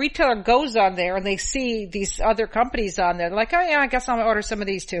 so when a retailer goes on there and they see these other companies on there, they're like, oh yeah, I guess I'll order some of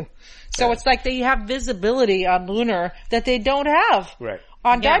these too. So it's like they have visibility on Lunar that they don't have. Right.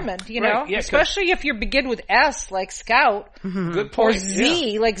 On Diamond, Right. Yeah, especially if you begin with S like Scout, Good point. or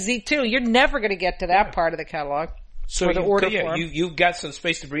Z like Z2, you're never going to get to that part of the catalog. So or the order form. you've got some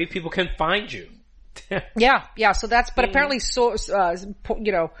space to breathe. People can find you. Yeah. So that's, but apparently, sales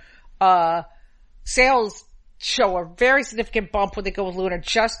show a very significant bump when they go with Lunar,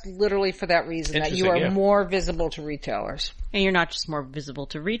 just literally for that reason, that you are more visible to retailers. And you're not just more visible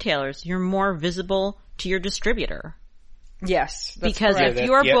to retailers, you're more visible to your distributor. Yes. Because correct. if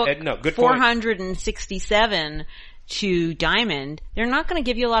your book 467 to Diamond, they're not going to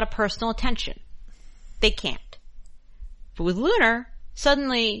give you a lot of personal attention. They can't. But with Lunar,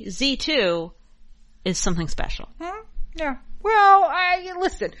 suddenly Z2 is something special. Yeah. Well,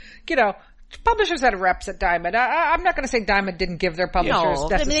 listen, publishers had reps at Diamond. I'm not going to say Diamond didn't give their publishers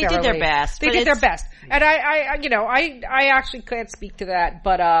necessarily. They did their best. They did their best. And I actually can't speak to that,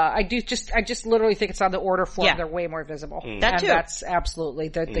 but, I just literally think it's on the order form. Yeah. They're way more visible. That too. That's absolutely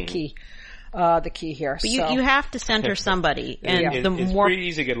the key. The key here. But you have to center somebody. And it's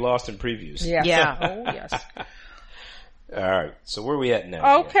pretty ezy to get lost in previews. Yeah. Oh, yes. All right. So where are we at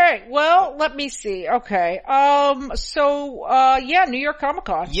now? Okay. Well, let me see. Okay. New York Comic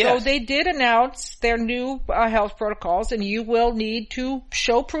Con. Yes. So they did announce their new health protocols, and you will need to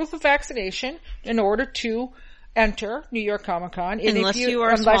show proof of vaccination in order to enter New York Comic Con. Unless you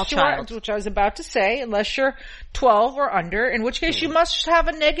are a small child. Which I was about to say, unless you're 12 or under, in which case you must have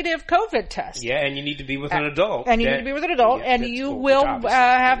a negative COVID test. Yeah, and you need to be with an adult. And you need to be with an adult, and you will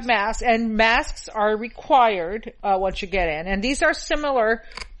have masks, and masks are required once you get in. And these are similar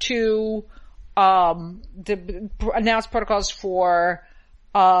to the announced protocols for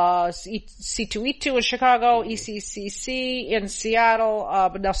C2E2 in Chicago, ECCC in Seattle,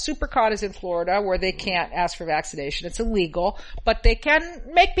 but now SuperCon is in Florida, where they can't ask for vaccination. It's illegal, but they can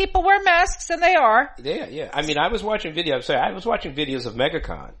make people wear masks, and they are. Yeah. I mean, I was watching videos of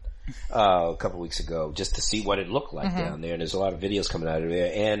MegaCon a couple weeks ago just to see what it looked like down there, and there's a lot of videos coming out of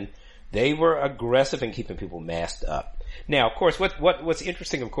there, and they were aggressive in keeping people masked up. Now, of course, what's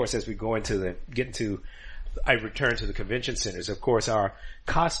interesting, of course, as we go into I return to the convention centers, of course, are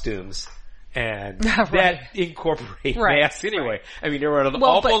costumes, and that incorporate masks anyway. Right. I mean, there were an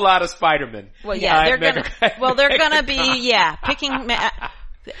awful lot of Spider-Men. Well, yeah, they're gonna be, picking,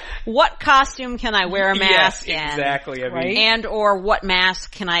 what costume can I wear a mask in? Exactly. I mean, and or what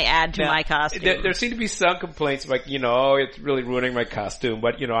mask can I add to my costume? There seem to be some complaints like, it's really ruining my costume,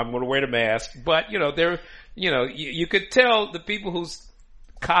 but, I'm going to wear the mask. But, you could tell the people whose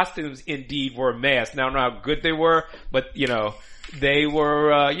costumes indeed were masked. Now, I don't know how good they were, but, they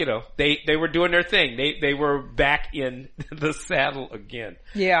were, they were doing their thing. They were back in the saddle again.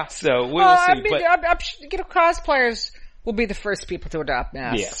 Yeah. So we'll see. I mean, cosplayers will be the first people to adopt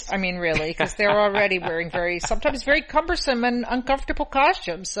masks. Yes. I mean, really, because they're already wearing sometimes very cumbersome and uncomfortable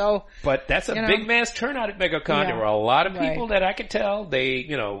costumes. So, but that's a big mass turnout at MegaCon. There were a lot of people that I could tell. They,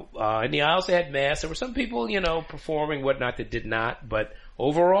 in the aisles they had masks. There were some people, performing whatnot that did not. But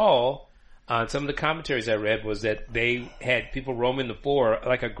overall, some of the commentaries I read was that they had people roaming the floor,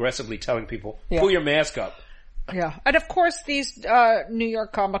 like aggressively telling people, pull your mask up. Yeah. And of course these, New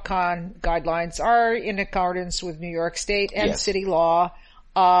York Comic Con guidelines are in accordance with New York State and city law.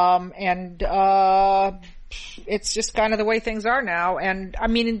 it's just kind of the way things are now. And I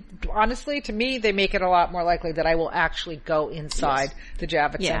mean, honestly, to me, they make it a lot more likely that I will actually go inside the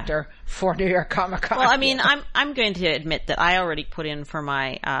Javits Center for New York Comic Con. Well, I mean, I'm going to admit that I already put in for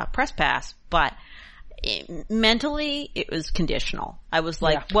my press pass, but mentally it was conditional. I was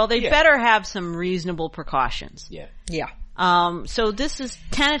like, well, they better have some reasonable precautions. Yeah. So this is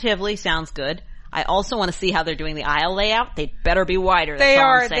tentatively sounds good. I also want to see how they're doing the aisle layout. They better be wider. They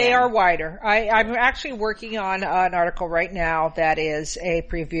are wider. I'm actually working on an article right now that is a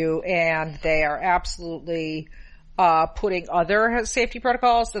preview, and they are absolutely putting other safety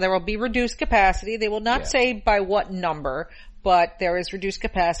protocols. So there will be reduced capacity. They will not say by what number, but there is reduced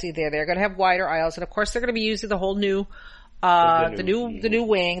capacity there. They're going to have wider aisles, and of course they're going to be using the whole new the new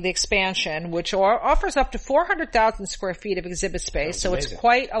wing, the expansion, which offers up to 400,000 square feet of exhibit space. So it's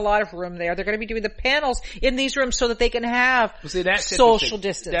quite a lot of room there. They're going to be doing the panels in these rooms so that they can have social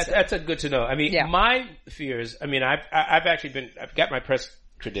distance. That's a good to know. I mean, my fears, I mean, I've got my press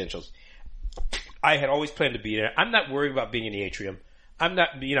credentials. I had always planned to be there. I'm not worried about being in the atrium. I'm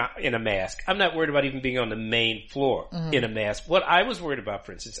not, in a mask. I'm not worried about even being on the main floor in a mask. What I was worried about,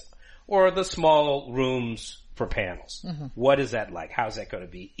 for instance, or the small rooms for panels. What is that like? How's that going to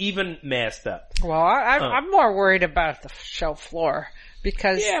be? Even masked up. Well, I'm more worried about the show floor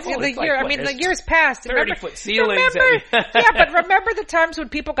because the years past. 30-foot ceilings. But remember the times when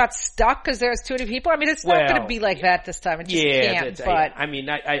people got stuck because there's too many people? I mean, it's not going to be like that this time. It just can't. But I mean,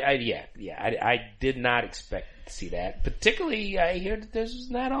 I did not expect to see that. Particularly, I hear that there's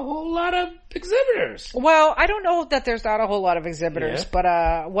not a whole lot of exhibitors. Well, I don't know that there's not a whole lot of exhibitors, but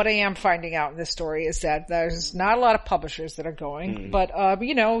what I am finding out in this story is that there's not a lot of publishers that are going. But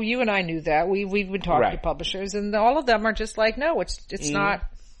you and I knew that. We've been talking to publishers, and all of them are just like, no, it's not.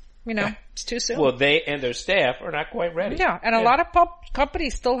 It's too soon. Well, they and their staff are not quite ready. Yeah, and a lot of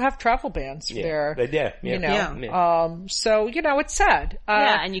companies still have travel bans. They do. So it's sad.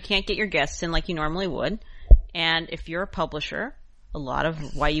 And you can't get your guests in like you normally would. And if you're a publisher, a lot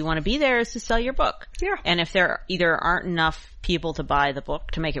of why you want to be there is to sell your book. Yeah. And if there either aren't enough people to buy the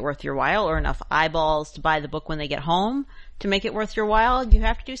book to make it worth your while, or enough eyeballs to buy the book when they get home to make it worth your while, you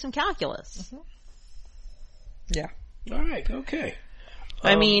have to do some calculus. Yeah. All right. Okay.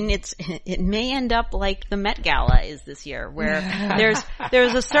 I mean, it may end up like the Met Gala is this year, where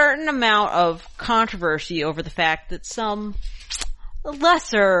there's a certain amount of controversy over the fact that some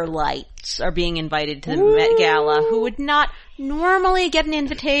lesser lights are being invited to the Met Gala who would not normally get an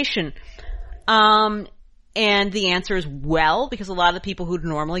invitation. And the answer is because a lot of the people who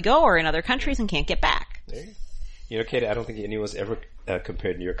normally go are in other countries and can't get back. Katie, I don't think anyone's ever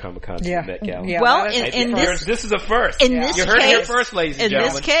compared New York Comic Con to the Met Gala. Yeah. Well, in this is a first. In this you heard it here first, ladies and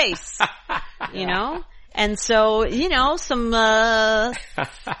gentlemen. In this case, And so,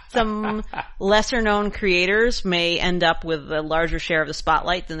 some lesser known creators may end up with a larger share of the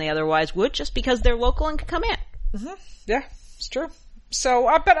spotlight than they otherwise would just because they're local and can come in. Yeah, it's true. So,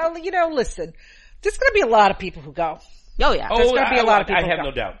 listen, there's going to be a lot of people who go. Oh yeah. There's going to be a lot of people I have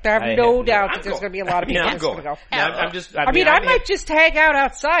no doubt. I have no doubt that there's going to be a lot of people who's going to go. I might just hang out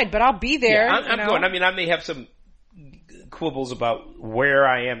outside, but I'll be there. Yeah, I'm going. I mean, I may have some quibbles about where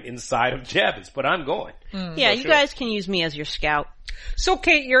I am inside of Javits, but I'm going. Yeah, you guys can use me as your scout. So,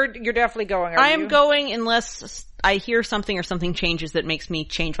 Kate, you're definitely going. I am going unless I hear something or something changes that makes me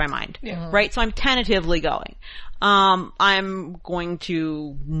change my mind. Yeah. Right? So I'm tentatively going. I'm going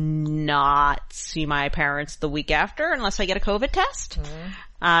to not see my parents the week after unless I get a COVID test.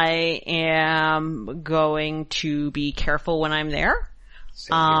 I am going to be careful when I'm there.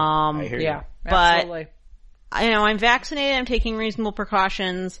 I hear you. But absolutely. I'm vaccinated. I'm taking reasonable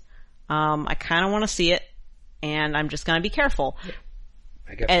precautions. I kind of want to see it, and I'm just going to be careful.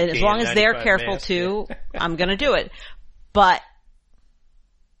 And as long as they're careful too, I'm going to do it. But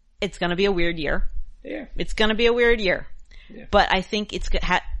it's going to be a weird year. Yeah. It's going to be a weird year. Yeah. But I think it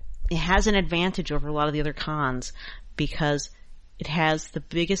has an advantage over a lot of the other cons because it has the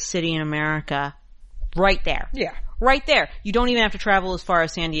biggest city in America right there. Yeah. Right there. You don't even have to travel as far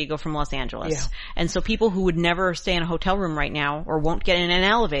as San Diego from Los Angeles. Yeah. And so people who would never stay in a hotel room right now or won't get in an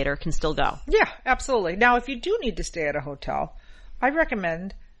elevator can still go. Yeah, absolutely. Now, if you do need to stay at a hotel, I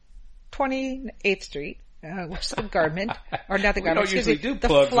recommend 28th Street, which is the Garment, or not the Garment, excuse me, the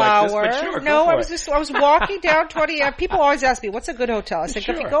Flower. Like this, but sure, no, I was walking down 28th. People always ask me, what's a good hotel? I said,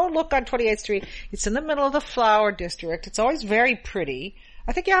 if you go look on 28th Street, it's in the middle of the Flower District. It's always very pretty.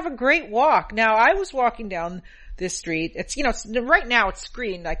 I think you have a great walk. Now, I was walking down this street. It's, right now it's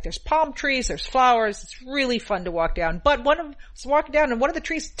green. Like there's palm trees, there's flowers. It's really fun to walk down. But I was walking down and one of the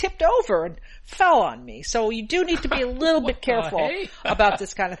trees tipped over and fell on me. So you do need to be a little bit careful about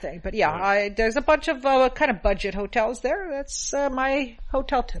this kind of thing. But yeah, there's a bunch of kind of budget hotels there. That's my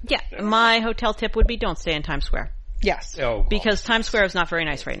hotel tip. Yeah, my hotel tip would be don't stay in Times Square. Yes. Oh, because Times Square is not very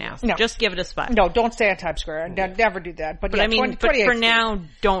nice right now. No. Just give it a spot. No, don't stay in Times Square. Never do that. But I mean, but for now,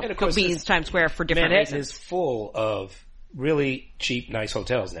 don't be in Times Square for different Manhattan reasons. is full of really cheap, nice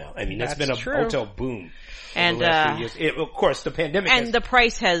hotels now. I mean, that's been a hotel boom. And, the last few years. Of course, the pandemic and the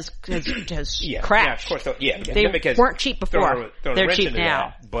price has crashed. Yeah, of course. The pandemic has weren't cheap before. Thrown They're a wrench cheap into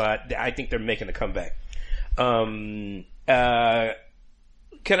now. that, but I think they're making a comeback.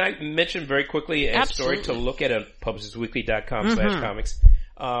 Can I mention very quickly a story to look at publishersweekly.com/comics?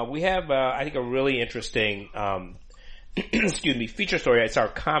 We have, I think, a really interesting, feature story. It's our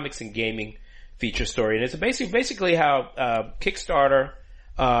comics and gaming feature story. And it's basically how, Kickstarter,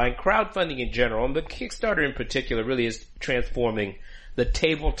 and crowdfunding in general, and the Kickstarter in particular really is transforming the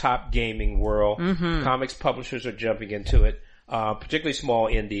tabletop gaming world. Comics publishers are jumping into it, particularly small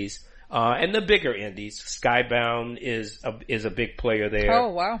indies. And the bigger indies, Skybound is a big player there. Oh,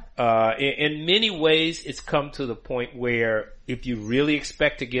 wow. In many ways, it's come to the point where if you really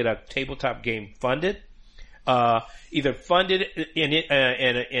expect to get a tabletop game funded, either funded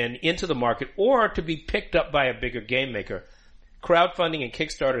and into the market or to be picked up by a bigger game maker, crowdfunding and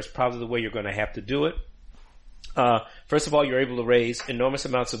Kickstarter is probably the way you're going to have to do it. First of all, you're able to raise enormous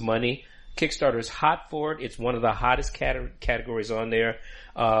amounts of money. Kickstarter is hot for it. It's one of the hottest categories on there.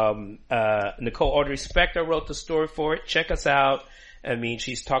 Nicole Audrey Spector wrote the story for it. Check us out. I mean,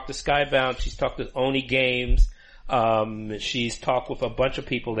 she's talked to Skybound. She's talked with Oni Games. She's talked with a bunch of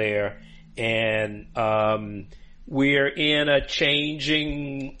people there. And, we're in a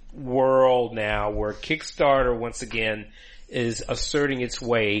changing world now where Kickstarter once again is asserting its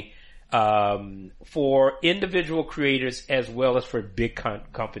way for individual creators as well as for big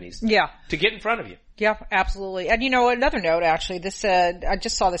companies. Yeah. To get in front of you. Yeah, absolutely. And another note actually, this, I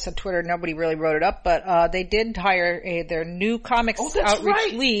just saw this on Twitter, nobody really wrote it up, but, they did hire their new comics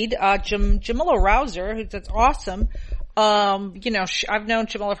outreach lead, Jamila Rouser, that's awesome. I've known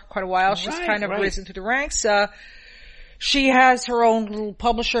Jamila for quite a while. She's kind of risen through the ranks. She has her own little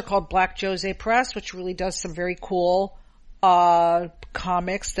publisher called Black Jose Press, which really does some very cool,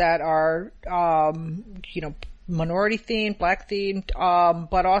 comics that are, minority themed, black themed,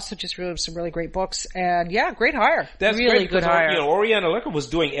 but also just really some really great books. And yeah, great hire. That's really great good hire. Oriana Liquor was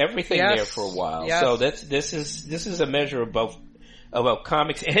doing everything there for a while. Yes. So this is a measure of both about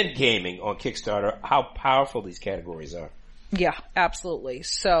comics and gaming on Kickstarter, how powerful these categories are. Yeah, absolutely.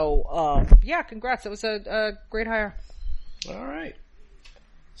 So, congrats. It was a great hire. All right.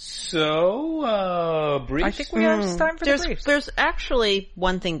 So, briefs? I think we have time for the briefs. There's actually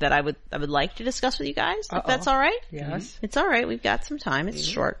one thing that I would like to discuss with you guys, if that's all right. Yes. It's all right. We've got some time. It's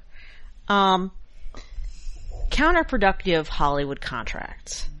short. Counterproductive Hollywood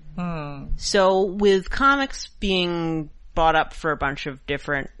contracts. So with comics being bought up for a bunch of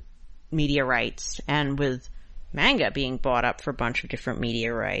different media rights and with manga being bought up for a bunch of different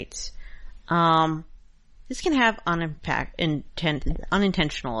media rights, this can have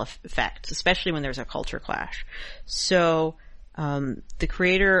unintentional effects, especially when there's a culture clash. So, the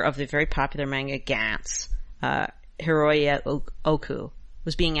creator of the very popular manga Gantz, Hiroya Oku,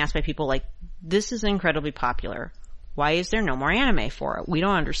 was being asked by people like, this is incredibly popular. Why is there no more anime for it? We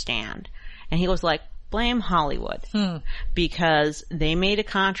don't understand. And he was like, blame Hollywood. Because they made a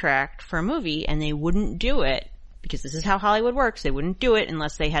contract for a movie and they wouldn't do it. Because this is how Hollywood works. They wouldn't do it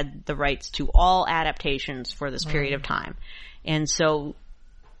unless they had the rights to all adaptations for this period of time. And so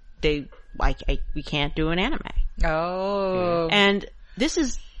we can't do an anime. Oh. And this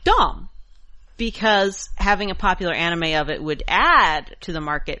is dumb because having a popular anime of it would add to the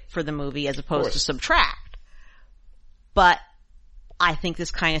market for the movie as opposed to subtract. But I think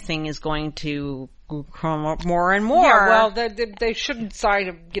this kind of thing is going to come up more and more. Yeah, well, they shouldn't sign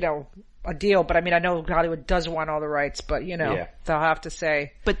a deal, but I mean, I know Hollywood does want all the rights, but they'll have to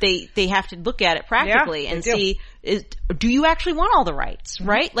say. But they have to look at it practically and see, do you actually want all the rights,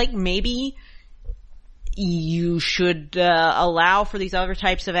 right? Like maybe you should, allow for these other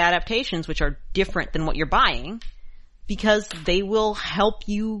types of adaptations, which are different than what you're buying, because they will help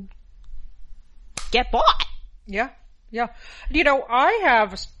you get bought. Yeah. Yeah. I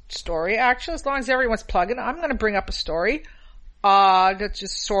have a story, actually, as long as everyone's plugging, I'm going to bring up a story. That's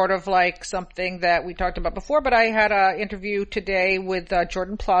just sort of like something that we talked about before, but I had an interview today with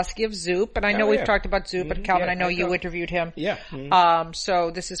Jordan Plosky of Zoop, and I know we've talked about Zoop, but Calvin, I know you interviewed him. Yeah.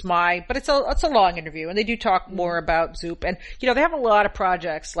 So this is but it's a long interview, and they do talk more about Zoop, and they have a lot of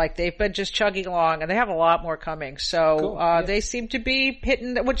projects, like they've been just chugging along, and they have a lot more coming, so they seem to be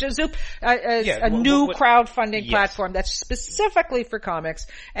hitting, which is Zoop, a new crowdfunding platform that's specifically for comics,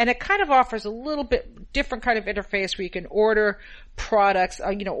 and it kind of offers a little bit different kind of interface where you can order products,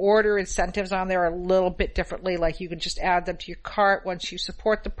 order incentives on there a little bit differently. Like you can just add them to your cart once you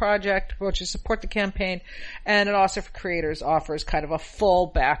support the project, once you support the campaign. And it also for creators offers kind of a full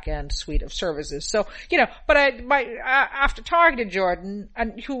back end suite of services. So, but after talking to Jordan,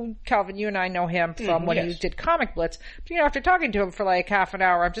 and who, Calvin, you and I know him from when he did Comic Blitz, but, after talking to him for like half an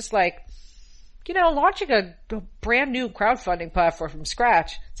hour, I'm just like, launching a brand new crowdfunding platform from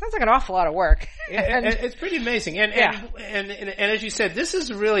scratch sounds like an awful lot of work. And it's pretty amazing. And as you said, this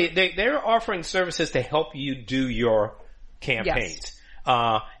is really, they're offering services to help you do your campaigns.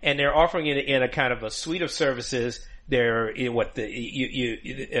 Yes. And they're offering it in a kind of a suite of services. It's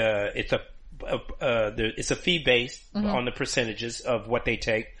a fee based on the percentages of what they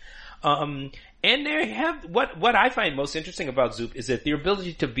take. And they have, what I find most interesting about Zoop is that the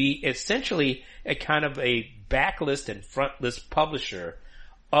ability to be essentially a kind of a backlist and frontlist publisher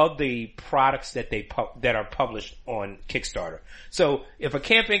of the products that that are published on Kickstarter. So if a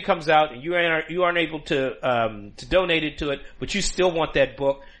campaign comes out and you aren't able to donate it to it, but you still want that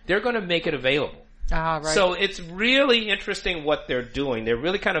book, they're going to make it available. Right. So it's really interesting what they're doing. They're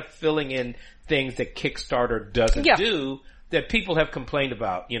really kind of filling in things that Kickstarter doesn't do, that people have complained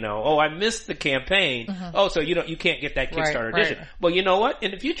about, I missed the campaign. Oh, so you can't get that Kickstarter edition. Right. Well, you know what?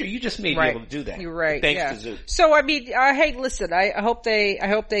 In the future, you just may be able to do that. You're right. Thanks to Zoop. So, I mean, hey, listen, I hope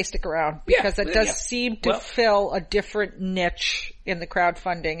they stick around because it does seem to fill a different niche in the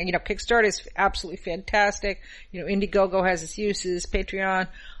crowdfunding. And, Kickstarter is absolutely fantastic. Indiegogo has its uses, Patreon.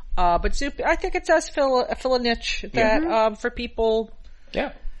 But Zoop, I think it does fill a niche that, for people,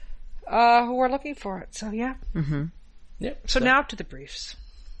 who are looking for it. So, yeah. Mm-hmm. Yep. So now to the briefs.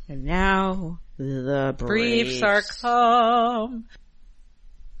 And now the briefs are come.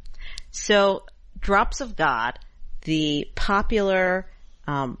 So Drops of God, the popular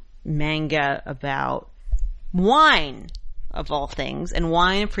manga about wine, of all things, and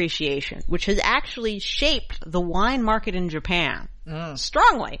wine appreciation, which has actually shaped the wine market in Japan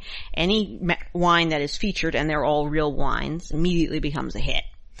strongly. Any wine that is featured, and they're all real wines, immediately becomes a hit.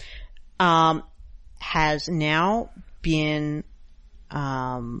 Has now been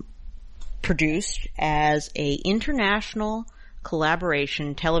produced as a international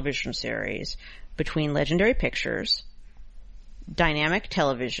collaboration television series between Legendary Pictures, Dynamic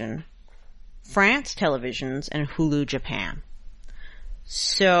Television, France Televisions, and Hulu Japan.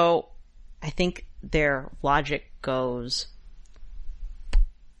 So I think their logic goes,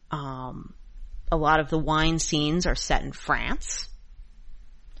 a lot of the wine scenes are set in France.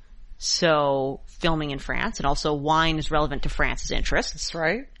 So filming in France, and also wine is relevant to France's interests. That's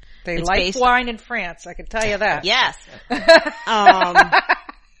right. They like wine in France, I can tell you that. Yes.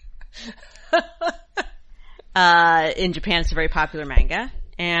 In Japan, it's a very popular manga,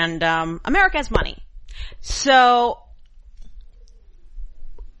 and America has money. So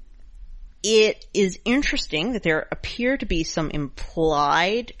it is interesting that there appear to be some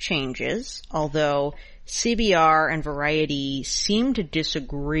implied changes, although CBR and Variety seem to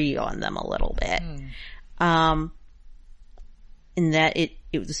disagree on them a little bit. In that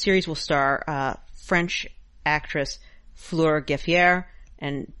the series will star French actress Fleur Geffier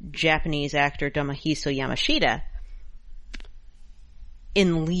and Japanese actor Tomohisa Yamashita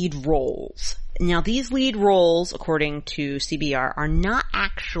in lead roles. Now, these lead roles, according to CBR, are not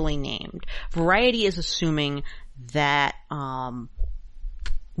actually named. Variety is assuming that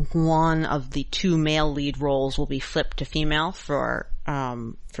one of the two male lead roles will be flipped to female for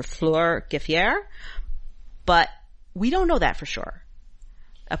Fleur Geffier, but we don't know that for sure,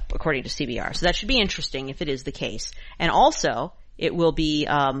 according to CBR. So that should be interesting if it is the case. And also, it will be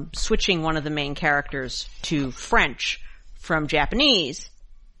switching one of the main characters to French from Japanese,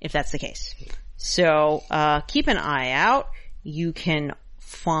 if that's the case. So keep an eye out. You can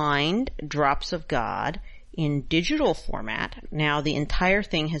find Drops of God in digital format. Now, the entire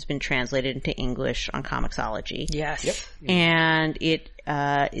thing has been translated into English on Comixology. Yes. Yep. And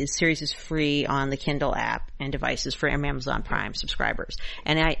series is free on the Kindle app and devices for Amazon Prime subscribers.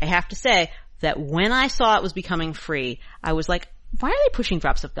 And I have to say that when I saw it was becoming free, I was like, why are they pushing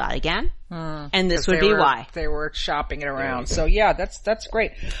Drops of God again? And this would be why. They were shopping it around. So yeah, that's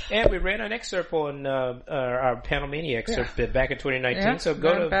great. And we ran an excerpt on our Panelmania excerpt back in 2019. Yeah, so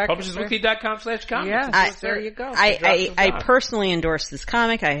go to back publishersweekly.com/comics. Yeah, there you go. I personally endorse this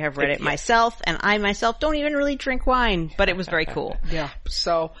comic. I have read it myself, and I myself don't even really drink wine, but it was very cool. Yeah.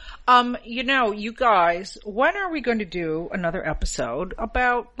 So, you guys, when are we going to do another episode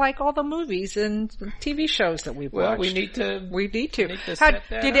about like all the movies and TV shows that we've watched? Well, we need to set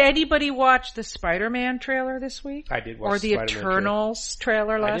that Did up. anybody watch the Spider-Man trailer this week? I did watch or the Spider-Man Eternals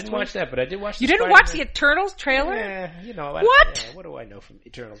trailer last week. I didn't watch that, but I did watch the You didn't watch the Eternals trailer? What? What do I know from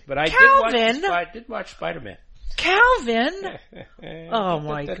Eternals? But I did watch Spider-Man. Calvin! Oh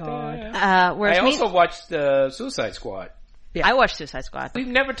my god. I also watched Suicide Squad. Yeah. I watched Suicide Squad. We've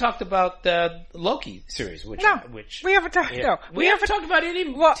never talked about the Loki series, we haven't talked. We haven't talked about any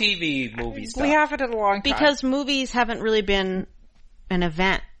TV movie stuff. We haven't in a long time because movies haven't really been an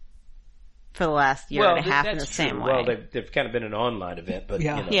event for the last year and a half in the same way. Well, they've kind of been an online event, but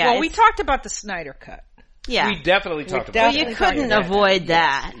yeah. You know. Yeah, well, we talked about the Snyder Cut. Yeah, we definitely talked about. Well, you couldn't avoid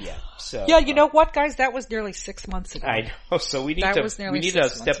that. Yeah. So, yeah, you know what, guys? That was nearly 6 months ago. I know. So we need to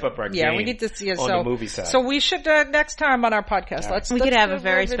step up our game. Yeah, we need to see on the movie side. So we should next time on our podcast. Right. We could have a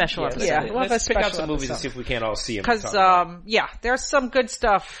very special episode. Yeah, let's pick out some movies and see if we can't all see them. Because there's some good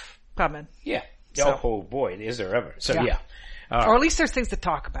stuff coming. Yeah. So. Oh boy, is there ever? So yeah. Or at least there's things to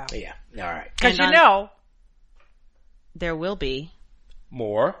talk about. Yeah. All right. Because there will be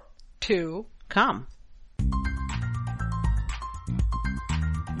more to come.